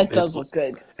man, that does look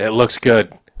good. It looks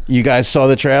good. You guys saw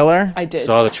the trailer? I did.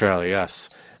 Saw the trailer, yes.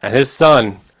 And his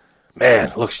son,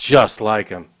 man, looks just like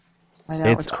him. I know,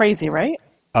 it's crazy, right?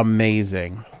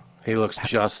 Amazing. He looks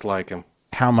just like him.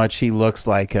 How much he looks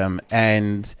like him.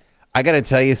 And I got to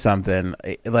tell you something.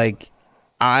 Like,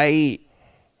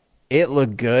 it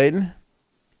looked good.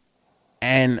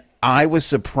 And I was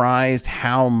surprised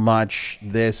how much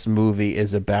this movie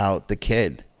is about the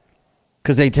kid.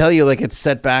 Because they tell you like it's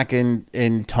set back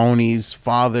in Tony's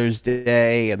Father's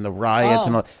Day and the riots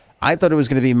and all. I thought it was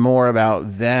going to be more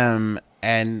about them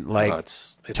and like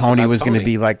it's Tony was going to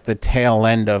Tony. be like the tail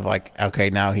end of like, okay,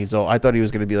 now he's old. I thought he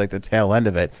was going to be like the tail end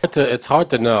of it. It's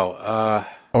hard to know.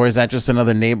 Or is that just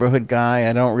another neighborhood guy?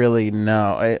 I don't really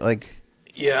know.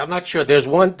 Yeah, I'm not sure. There's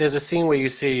a scene where you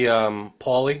see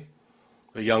Paulie,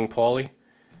 the young Paulie,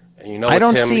 and you know I it's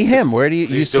don't him see because him. Where do you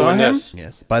he's saw doing him? this.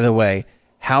 Yes. By the way,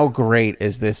 how great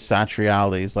is this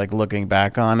Satriali's? Like looking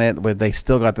back on it, where they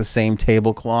still got the same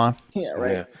tablecloth. Yeah,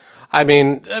 right. Yeah. I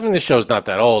mean, the show's not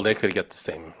that old. They could get the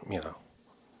same, you know.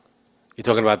 You're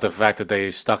talking about the fact that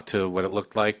they stuck to what it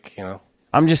looked like, you know.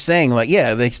 I'm just saying, like,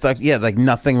 yeah, they stuck. Yeah, like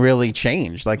nothing really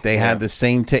changed. Like they had the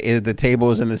same. The table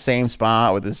was in the same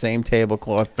spot with the same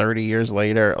tablecloth 30 years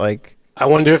later. Like, I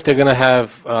wonder if they're gonna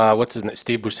have what's his name,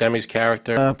 Steve Buscemi's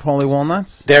character. Paulie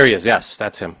Walnuts. There he is. Yes,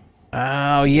 that's him.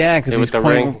 Oh yeah, because he's with the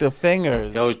pointing ring. with the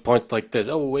fingers. He always points like this.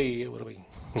 Oh wait, what are we?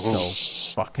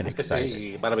 So fucking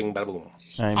excited. Hey, bada bing, bada boom.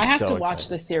 I have to watch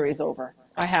the series over.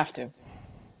 I have to.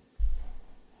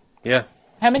 Yeah.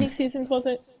 How many seasons was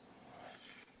it?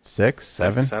 6,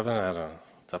 7. 7. I don't know.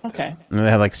 It's up Okay. And they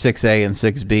had like 6A and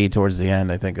 6B towards the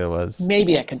end. I think it was.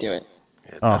 Maybe I could do it.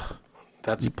 Yeah,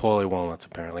 that's Paulie Walnuts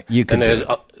apparently. You could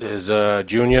and there's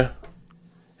Junior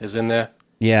is in there.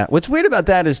 Yeah. What's weird about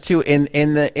that is too in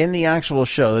the actual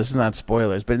show. This is not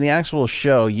spoilers, but in the actual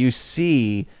show, you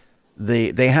see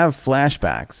they have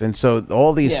flashbacks, and so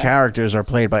all these characters are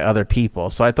played by other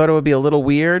people. So I thought it would be a little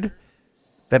weird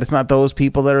that it's not those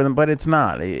people that are them, but it's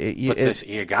not.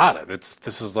 You got it.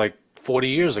 This is like 40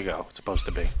 years ago. It's supposed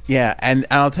to be. Yeah, and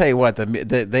I'll tell you what,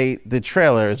 the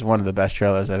trailer is one of the best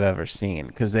trailers I've ever seen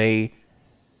because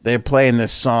they're playing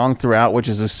this song throughout, which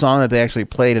is a song that they actually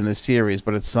played in the series,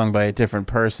 but it's sung by a different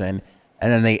person.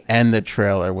 And then they end the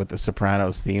trailer with the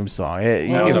Sopranos theme song.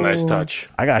 That was a nice touch.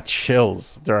 I got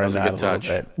chills during That was a good touch.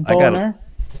 bit. Boner.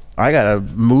 I got a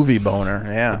movie boner.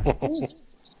 Yeah,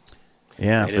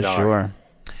 yeah, for sure.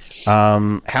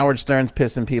 Howard Stern's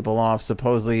pissing people off.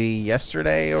 Supposedly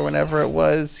yesterday or whenever it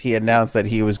was, he announced that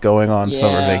he was going on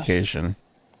summer vacation.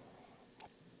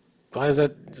 Why is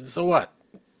that? So what?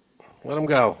 Let him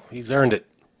go. He's earned it.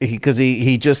 Because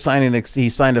he just signed he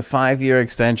signed a 5-year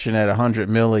extension at $100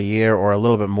 million a year or a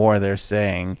little bit more. They're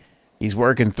saying he's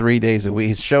working 3 days a week.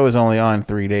 His show is only on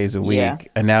 3 days a week,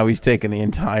 and now he's taking the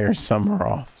entire summer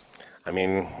off. I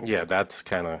mean, yeah, that's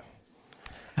kind of.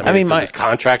 I mean, does his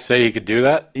contract say he could do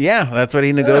that? Yeah, that's what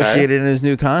he negotiated in his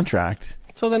new contract.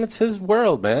 So then it's his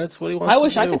world, man. It's what he wants. I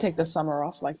wish to do. I could take the summer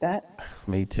off like that.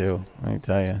 Me too. Let me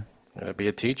tell you. Gotta be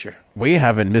a teacher. We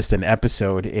haven't missed an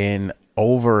episode in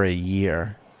over a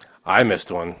year. I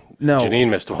missed one. No. Janine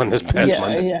missed one this past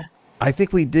Monday. Yeah. I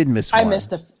think we did miss one.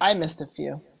 I missed a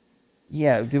few.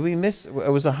 Yeah, did we miss? It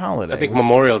was a holiday. I think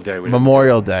Memorial Day.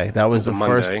 Memorial Day. That was the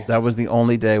first. Monday. That was the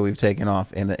only day we've taken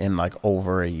off in like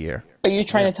over a year. Are you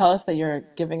trying to tell us that you're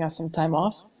giving us some time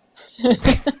off?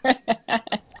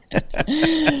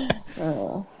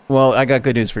 Well, I got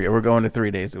good news for you. We're going to 3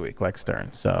 days a week, like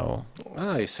Stern. So.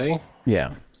 Oh, you see?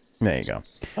 Yeah. There you go.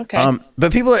 Okay.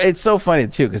 But people, it's so funny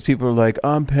too because people are like,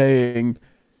 I'm paying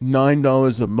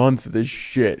 $9 a month for this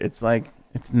shit. It's like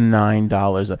it's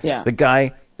 $9. Yeah. The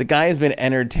guy has been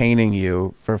entertaining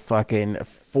you for fucking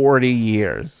 40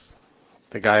 years.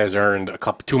 The guy has earned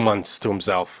 2 months to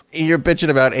himself. You're bitching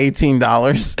about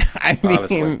 $18. I mean,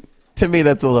 Honestly. To me,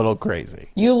 that's a little crazy.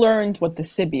 You learned what the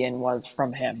Sibian was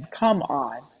from him. Come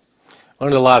on.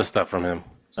 Learned a lot of stuff from him.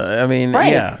 I mean,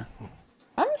 Right. yeah.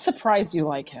 I'm surprised you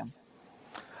like him.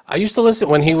 I used to listen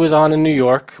when he was on in New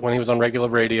York, when he was on regular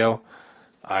radio.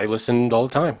 I listened all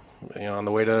the time. You know, on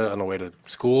the way to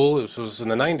school. This was in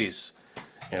the 90s.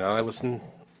 You know, I listened.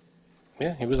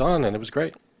 Yeah, he was on, and it was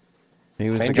great. He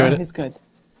was I the enjoyed guy. it. He's good.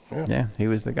 Yeah, he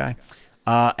was the guy.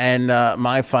 And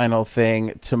my final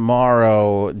thing,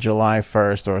 tomorrow, July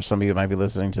 1st, or some of you might be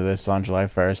listening to this on July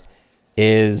 1st,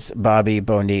 is Bobby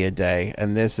Bonilla Day.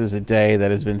 And this is a day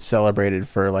that has been celebrated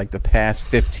for like the past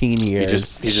 15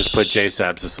 years. He just put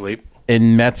J-Sabs to sleep.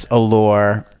 In Mets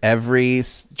allure, every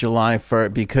July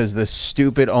 1st, because the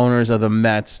stupid owners of the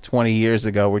Mets 20 years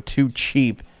ago were too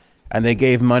cheap, and they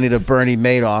gave money to Bernie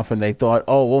Madoff, and they thought,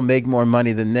 oh, we'll make more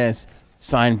money than this,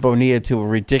 signed Bonilla to a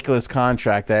ridiculous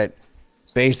contract that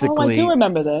basically I do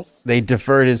remember this. they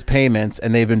deferred his payments,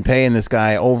 and they've been paying this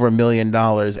guy over $1 million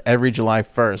every July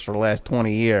 1st for the last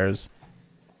 20 years.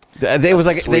 They was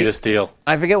like the sweetest deal.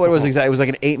 I forget what it was exactly. It was like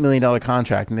an $8 million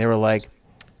contract, and they were like,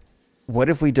 what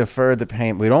if we defer the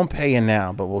payment? We don't pay you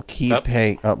now, but we'll keep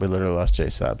paying. Oh, we literally lost J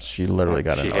Subs. She literally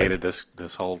got She annoyed. hated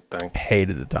this whole thing.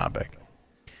 Hated the topic.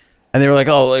 And they were like,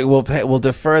 "Oh, like, we'll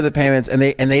defer the payments," and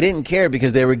they didn't care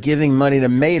because they were giving money to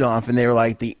Madoff, and they were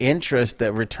like, "The interest,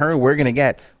 that return we're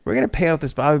gonna pay off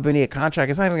this Bobby Bonilla contract.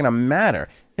 It's not even gonna matter.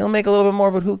 He'll make a little bit more,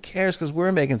 but who cares? Because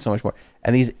we're making so much more."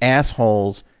 And these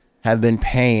assholes have been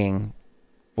paying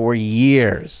for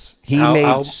years. He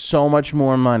made so much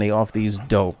more money off these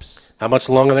dopes. How much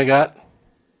longer they got?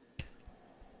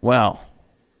 Well,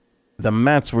 the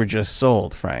Mets were just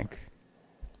sold, Frank.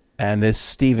 And this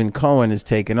Stephen Cohen is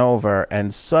taken over,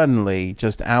 and suddenly,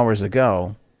 just hours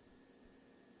ago,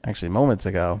 actually moments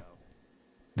ago,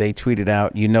 they tweeted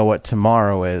out, "You know what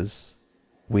tomorrow is?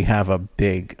 We have a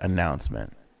big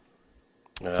announcement."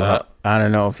 So I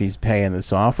don't know if he's paying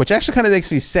this off, which actually kind of makes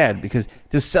me sad, because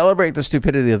to celebrate the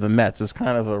stupidity of the Mets is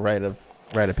kind of a rite of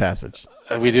passage.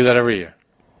 We do that every year.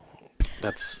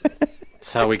 That's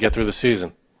how we get through the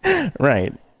season.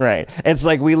 Right. It's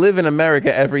like we live in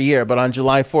America every year, but on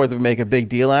July 4th we make a big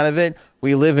deal out of it.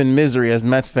 We live in misery as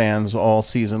Met fans all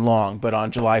season long, but on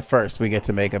July 1st we get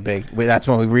to make that's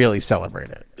when we really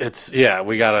celebrate it.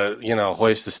 We gotta,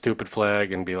 hoist the stupid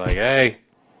flag and be like, hey,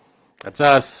 that's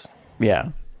us. Yeah.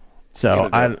 So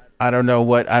I don't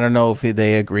know if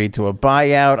they agreed to a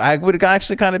buyout. I would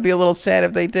actually kind of be a little sad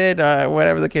if they did,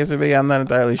 whatever the case would be. I'm not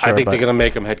entirely sure. I think they're going to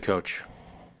make him head coach.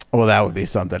 Well, that would be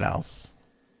something else.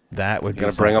 That would be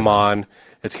going to bring him on.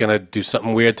 It's going to do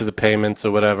something weird to the payments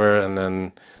or whatever, and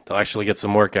then they'll actually get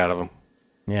some work out of him.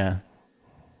 Yeah.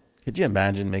 Could you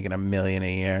imagine making $1 million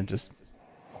a year just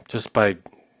by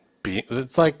being?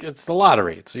 It's the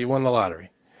lottery. You won the lottery.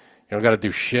 You don't got to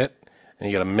do shit. And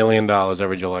you get $1 million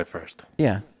every July 1st.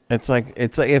 Yeah. It's like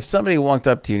if somebody walked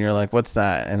up to you and you're like, "What's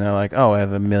that?" And they're like, "Oh, I have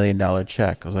 $1 million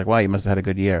check." I was like, "Wow, you must have had a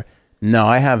good year." No,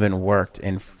 I haven't worked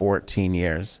in 14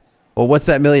 years. Well, what's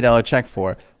that $1 million check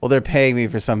for? Well, they're paying me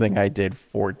for something I did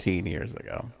 14 years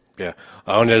ago. Yeah.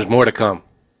 Oh, and there's more to come.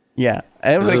 Yeah.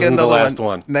 And this isn't the last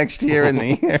one. Next year in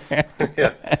the year.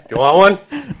 Yeah. You want one?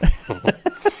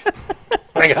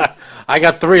 I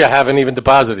got 3 I haven't even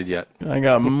deposited yet. I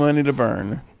got money to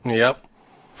burn. Yep.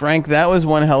 Frank, that was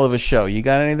one hell of a show. You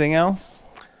got anything else?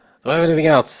 Do I have anything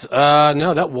else?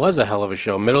 No, that was a hell of a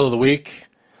show. Middle of the week.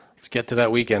 Let's get to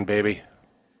that weekend, baby.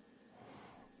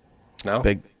 No?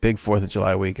 Big 4th of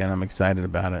July weekend. I'm excited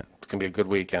about it. It's going to be a good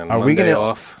weekend. Are we going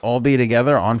to all be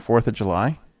together on 4th of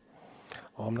July?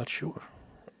 Oh, I'm not sure.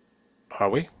 Are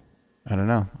we? I don't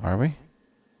know. Are we?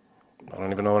 I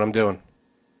don't even know what I'm doing.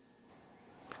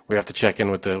 We have to check in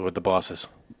with the bosses.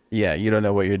 Yeah, you don't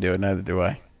know what you're doing. Neither do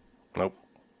I. Nope.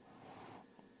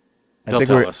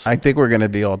 I think we're going to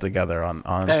be all together on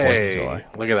 4th of July.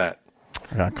 Look at that.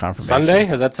 I got confirmation. Sunday?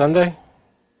 Is that Sunday?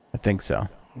 I think so.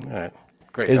 All right.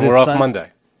 Great. And we're off Monday.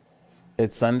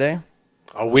 It's Sunday?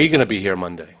 Are we going to be here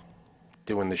Monday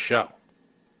doing the show?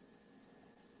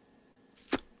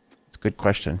 It's a good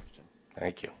question.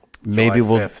 Thank you. Maybe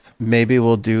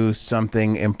we'll do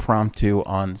something impromptu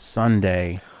on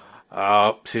Sunday.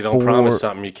 See, don't promise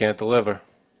something you can't deliver.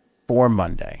 For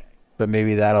Monday. But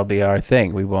maybe that'll be our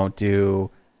thing. We won't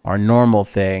do our normal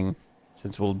thing.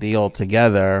 Since we'll be all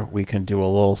together, we can do a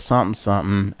little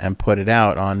something and put it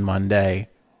out on Monday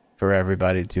for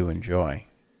everybody to enjoy.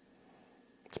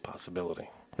 It's a possibility.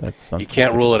 That's something. You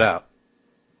can't rule it out.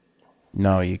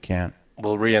 No, you can't.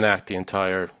 We'll reenact the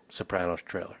entire Sopranos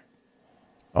trailer.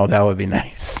 Oh, that would be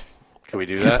nice. Can we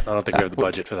do that? I don't think we have the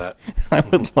budget for that. I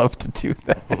would love to do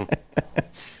that.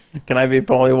 Can I be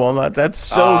Paulie Walnut? That's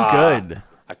so good.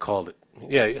 I called it.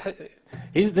 Yeah,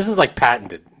 this is like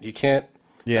patented. You can't.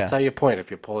 Yeah. That's how you point if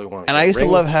you're Paulie Walnut. And I used to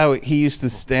love how he used to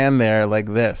stand there like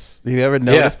this. Have you ever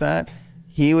noticed that?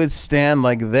 He would stand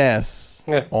like this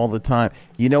all the time.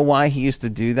 You know why he used to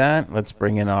do that? Let's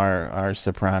bring in our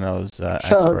Sopranos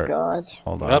expert. Oh, God.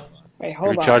 Hold on. Wait, hold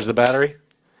on. Recharge the battery?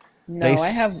 No, I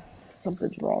have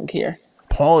something wrong here.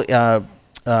 Tony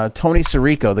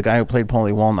Sirico, the guy who played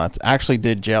Paulie Walnuts, actually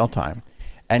did jail time.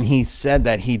 And he said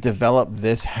that he developed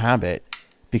this habit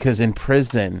because in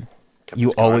prison,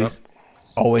 you always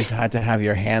had to have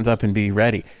your hands up and be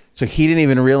ready. So he didn't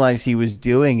even realize he was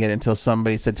doing it until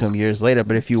somebody said to him years later.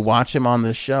 But if you watch him on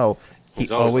the show, he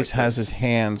always has his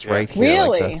hands right here.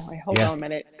 Really? Like this. Wait, hold on a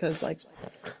minute, because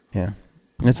yeah,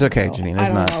 it's okay, Janine. I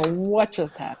don't know what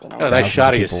just happened. Got a nice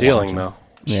shot of your ceiling, though.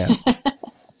 Yeah.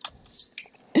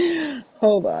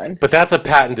 Hold on. But that's a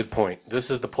patented point. This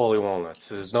is the Paulie Walnuts.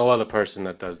 There's no other person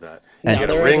that does that. You get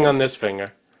a ring on this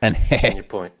finger and you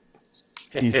point.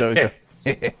 That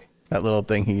little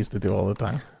thing he used to do all the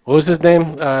time. What was his name?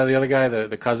 The other guy,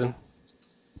 the cousin?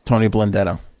 Tony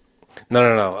Blundetto.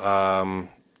 No.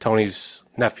 Tony's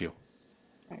nephew.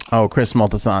 Oh, Chris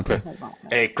Moltisanti.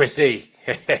 Hey, Chrissy.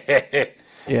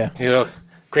 Yeah.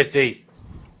 Christy.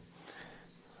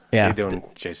 Yeah. How you doing,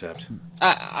 J Sabs?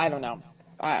 I don't know.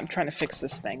 I'm trying to fix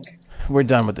this thing. We're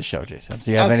done with the show, Jason.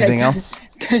 Do you have Okay, anything good. else?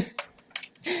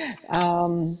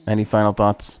 Any final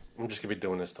thoughts? I'm just gonna be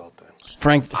doing this the whole time.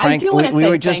 Frank, I do want to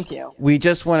say just, thank you. We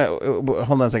just want to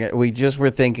hold on a second. We just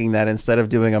were thinking that instead of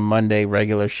doing a Monday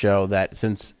regular show, that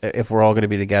since if we're all going to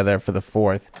be together for the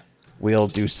 4th, we'll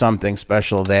do something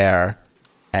special there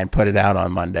and put it out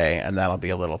on Monday, and that'll be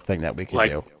a little thing that we can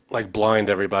do. Like blind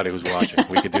everybody who's watching.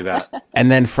 We could do that. And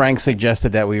then Frank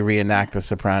suggested that we reenact the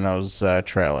Sopranos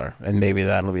trailer, and maybe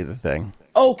that'll be the thing.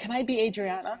 Oh, can I be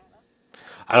Adriana?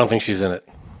 I don't think she's in it.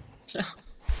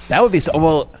 That would be so.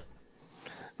 Well,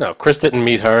 no, Chris didn't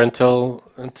meet her until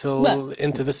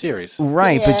into the series.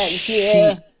 Right, Yeah, but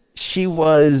yeah. she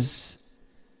was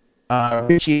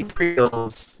Richie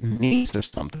Preel's niece or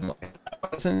something like that,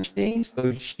 wasn't she?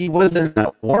 So she was in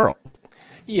that world.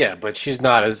 Yeah, but she's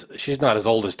not as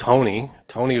old as Tony.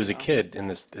 Tony was a kid in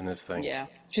this thing. Yeah,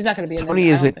 she's not going to be in Tony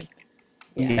there, is I a don't think.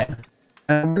 yeah.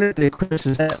 I wonder if Chris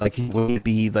is that like he would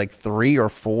be like 3 or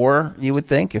 4. You would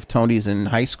think if Tony's in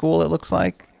high school, it looks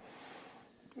like.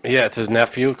 Yeah, it's his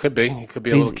nephew. Could be. He could be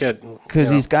a little kid. Because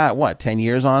he's got what 10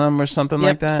 years on him or something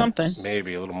like that. Something.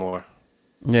 Maybe a little more.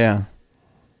 Yeah.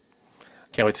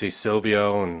 Can't wait to see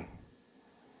Silvio and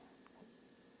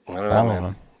I don't know, All man. of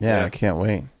them. Yeah, I can't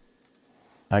wait.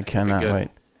 I cannot good. wait.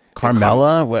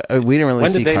 Carmela, we didn't really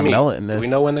When see did they Carmela meet? in this. Do we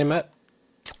know when they met?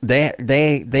 They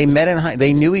met in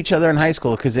they knew each other in high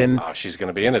school because Oh, she's going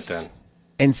to be in it then.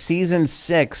 in season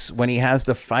 6 when he has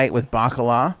the fight with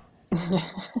Bacala,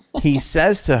 he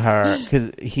says to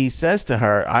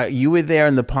her you were there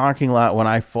in the parking lot when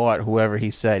I fought whoever he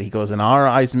said. He goes, and our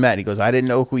eyes met. He goes, I didn't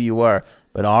know who you were,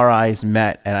 but our eyes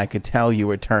met, and I could tell you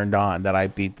were turned on that I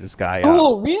beat this guy up.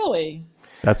 Oh, really?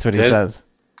 That's what he says.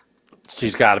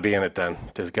 She's got to be in it then.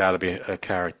 There's got to be a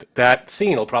character. That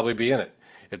scene will probably be in it.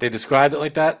 If they described it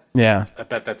like that, Yeah. I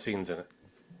bet that scene's in it.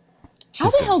 How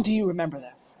the hell do you remember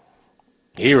this?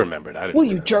 He remembered. I didn't. Will you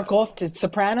remember. jerk off to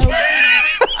Sopranos?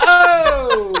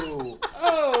 Oh!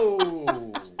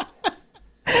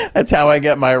 That's how I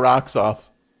get my rocks off.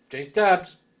 J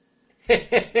Dubs.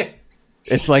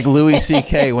 It's like Louis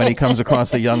C.K. when he comes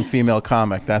across a young female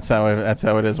comic. That's how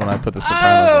it is when I put the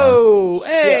Sopranos on. Oh!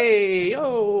 Hey!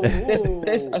 Oh!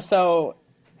 So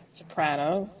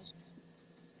Sopranos.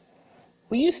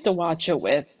 We used to watch it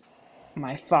with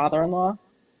my father-in-law,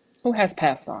 who has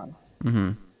passed on.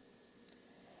 Mm-hmm.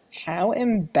 How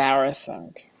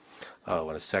embarrassing. Oh,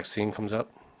 when a sex scene comes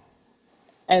up?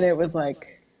 And it was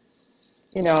like,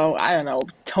 I don't know,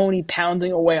 Tony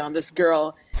pounding away on this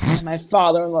girl. And my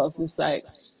father-in-law's just like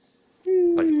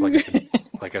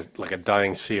like a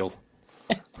dying seal.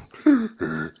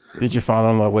 Did your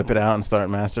father-in-law whip it out and start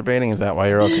masturbating? Is that why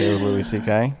you're okay with Louis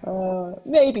C.K.?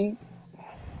 maybe.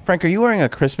 Frank, are you wearing a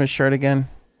Christmas shirt again?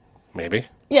 Maybe.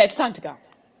 Yeah, it's time to go.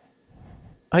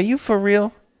 Are you for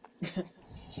real?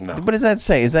 No. What does that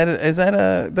say? Is that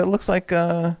that looks like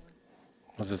What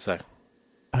does it say?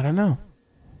 I don't know.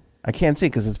 I can't see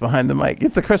because it's behind the mic.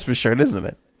 It's a Christmas shirt, isn't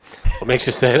it? What makes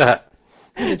you say that?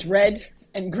 It's red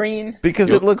and green.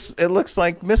 Because it looks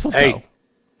like mistletoe. Hey,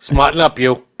 smarten up,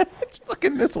 you. It's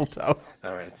fucking mistletoe.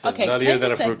 All right, it says Okay, nuttier can than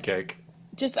you a say- fruitcake.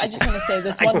 I just want to say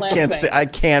this one last thing. I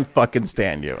can't fucking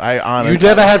stand you. I honestly. You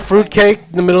never had fruitcake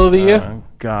in the middle of the year? Oh,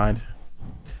 God.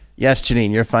 Yes,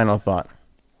 Janine, your final thought.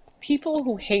 People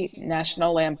who hate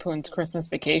National Lampoon's Christmas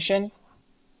Vacation,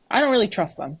 I don't really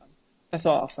trust them. That's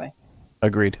all I'll say.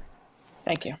 Agreed.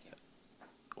 Thank you.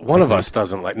 One of us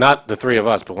doesn't like, not the three of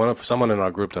us, but someone in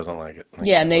our group doesn't like it.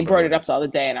 Yeah, and they brought it up the other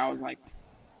day, and I was like,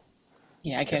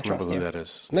 yeah, I can't Remember trust who you. that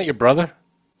is? Isn't that your brother?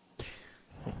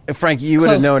 Frank, you would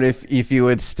have Close. known if you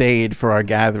had stayed for our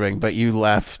gathering, but you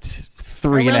left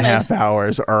 3.5 Realize-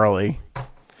 hours early.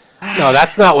 No,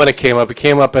 that's not when it came up. It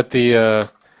came up at the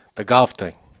golf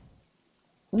thing.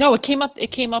 No, it came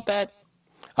up at.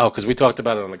 Oh, because we talked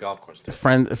about it on the golf course too.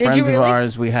 Friends you of really?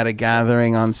 ours, we had a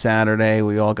gathering on Saturday.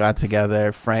 We all got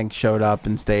together. Frank showed up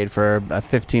and stayed for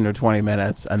 15 or 20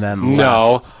 minutes, and then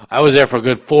No, left. I was there for a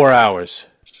good 4 hours.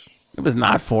 It was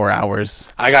not 4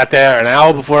 hours. I got there an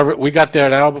hour before. We got there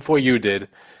an hour before you did,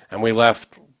 and we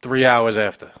left 3 hours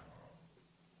after.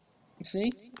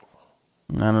 See?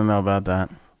 I don't know about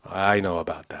that. I know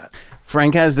about that.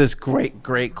 Frank has this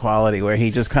great quality where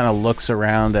he just kind of looks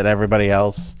around at everybody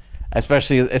else,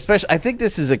 especially. I think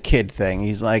this is a kid thing.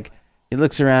 He's like, he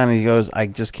looks around and he goes, "I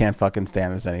just can't fucking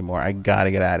stand this anymore. I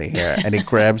gotta get out of here." And he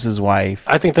grabs his wife.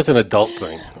 I think that's an adult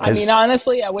thing. I mean,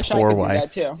 honestly, I wish I poor could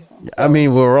wife. do that too. I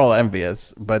mean, we're all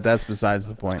envious, but that's besides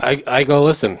the point. I go,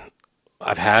 listen,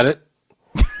 I've had it.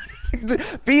 Be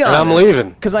honest. And I'm leaving.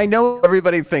 Because I know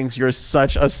everybody thinks you're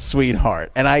such a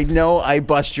sweetheart. And I know I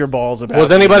bust your balls about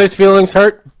Was anybody's feelings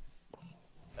hurt?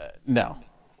 No.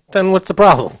 Then what's the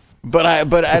problem? But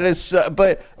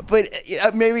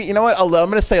maybe, you know what? I'm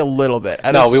going to say a little bit.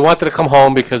 No, we wanted to come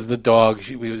home because the dog,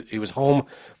 he was home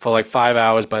for like 5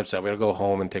 hours by himself. We had to go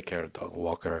home and take care of the dog,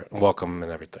 walk him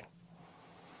and everything.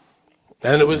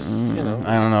 And it was, I don't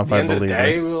know if I believe this. At the end of the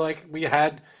day, we were like, we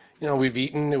had, we've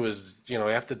eaten. It was,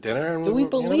 after dinner. And Do we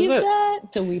believe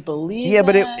that? Do we believe Yeah, that?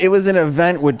 but it was an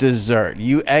event with dessert.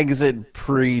 You exit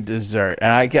pre-dessert.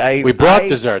 And we brought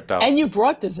dessert, though. And you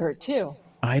brought dessert, too.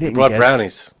 I didn't brought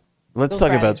brownies. Let's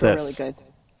talk about this. Really good.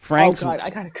 Frank's, oh, God, I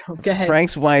got to go. Go ahead.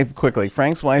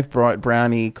 Frank's wife brought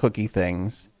brownie cookie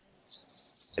things.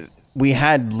 We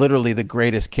had literally the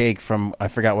greatest cake from, I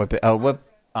forgot what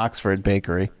Oxford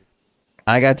bakery.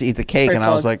 I got to eat the cake, and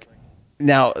I was like,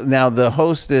 now the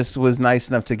hostess was nice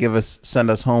enough to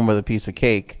send us home with a piece of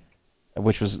cake,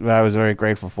 which I was very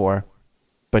grateful for.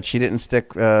 But she didn't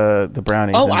stick the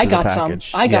brownies into I got the some.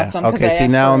 package. I got some. Okay, see,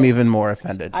 now I'm even more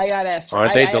offended. I got asked for.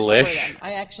 Aren't they delish?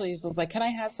 I actually was like, can I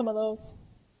have some of those?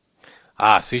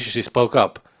 See, she spoke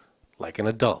up like an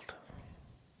adult.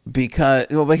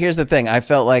 But here's the thing. I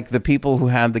felt like the people who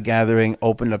had the gathering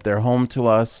opened up their home to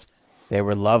us. They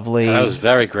were lovely. I was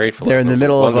very grateful. They're in the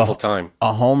middle of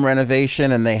a home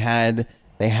renovation, and they had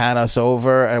us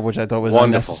over, which I thought was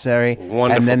unnecessary. Wonderful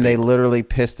and then they people. literally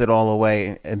pissed it all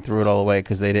away and threw it all away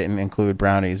because they didn't include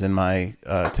brownies in my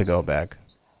to-go bag.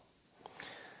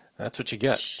 That's what you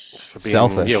get for being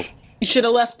selfish. You should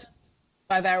have left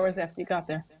 5 hours after you got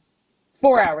there.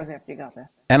 4 hours after you got there.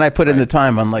 And I put in the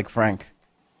time, unlike Frank.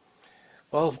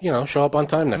 Well, show up on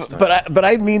time next time. But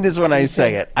I mean this when I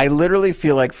say it. I literally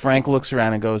feel like Frank looks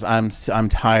around and goes, "I'm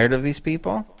tired of these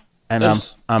people, and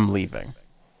I'm leaving."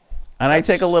 And I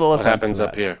take a little offense. What happens to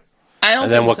up that. here? I don't.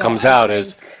 And then think what so. comes out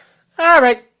is, all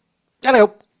right, gotta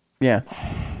go. Yeah.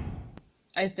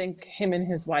 I think him and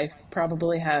his wife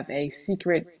probably have a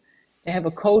secret. They have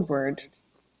a code word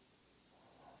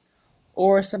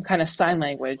or some kind of sign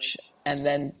language, and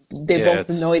then they both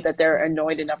annoyed that they're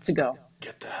annoyed enough to go.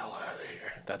 Get the hell out of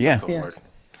here. That's a code word.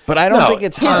 But I don't think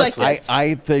it's He's her. like this.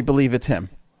 I believe it's him.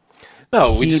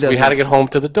 No, we had to get home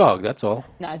to the dog. That's all.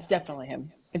 No, it's definitely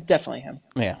him. It's definitely him.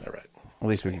 Yeah. All right. At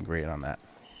least we can agree on that.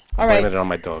 All right. Blame it on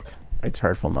my dog. It's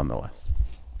hurtful nonetheless.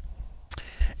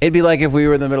 It'd be like if we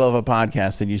were in the middle of a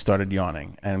podcast and you started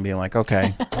yawning and being like,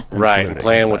 okay. Right, and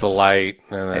playing with a light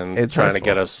and then It's trying hurtful. to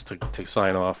get us to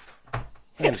sign off.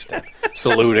 I understand.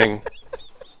 Saluting.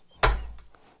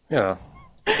 That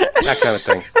kind of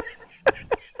thing.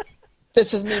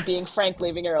 This is me being Frank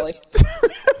leaving early.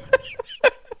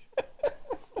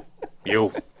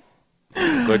 You.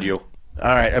 Good you.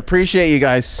 All right. Appreciate you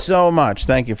guys so much.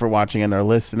 Thank you for watching and or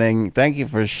listening. Thank you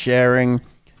for sharing.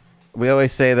 We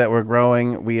always say that we're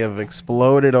growing. We have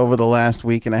exploded over the last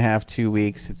week and a half, 2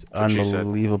 weeks. It's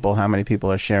unbelievable how many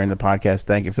people are sharing the podcast.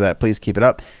 Thank you for that. Please keep it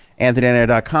up.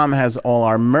 AnthonyAnair.com has all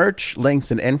our merch, links,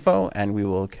 and info, and we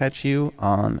will catch you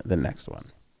on the next one.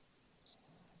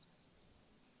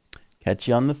 Catch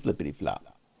you on the flippity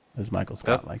flop, as Michael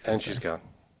Scott likes to say. And she's gone.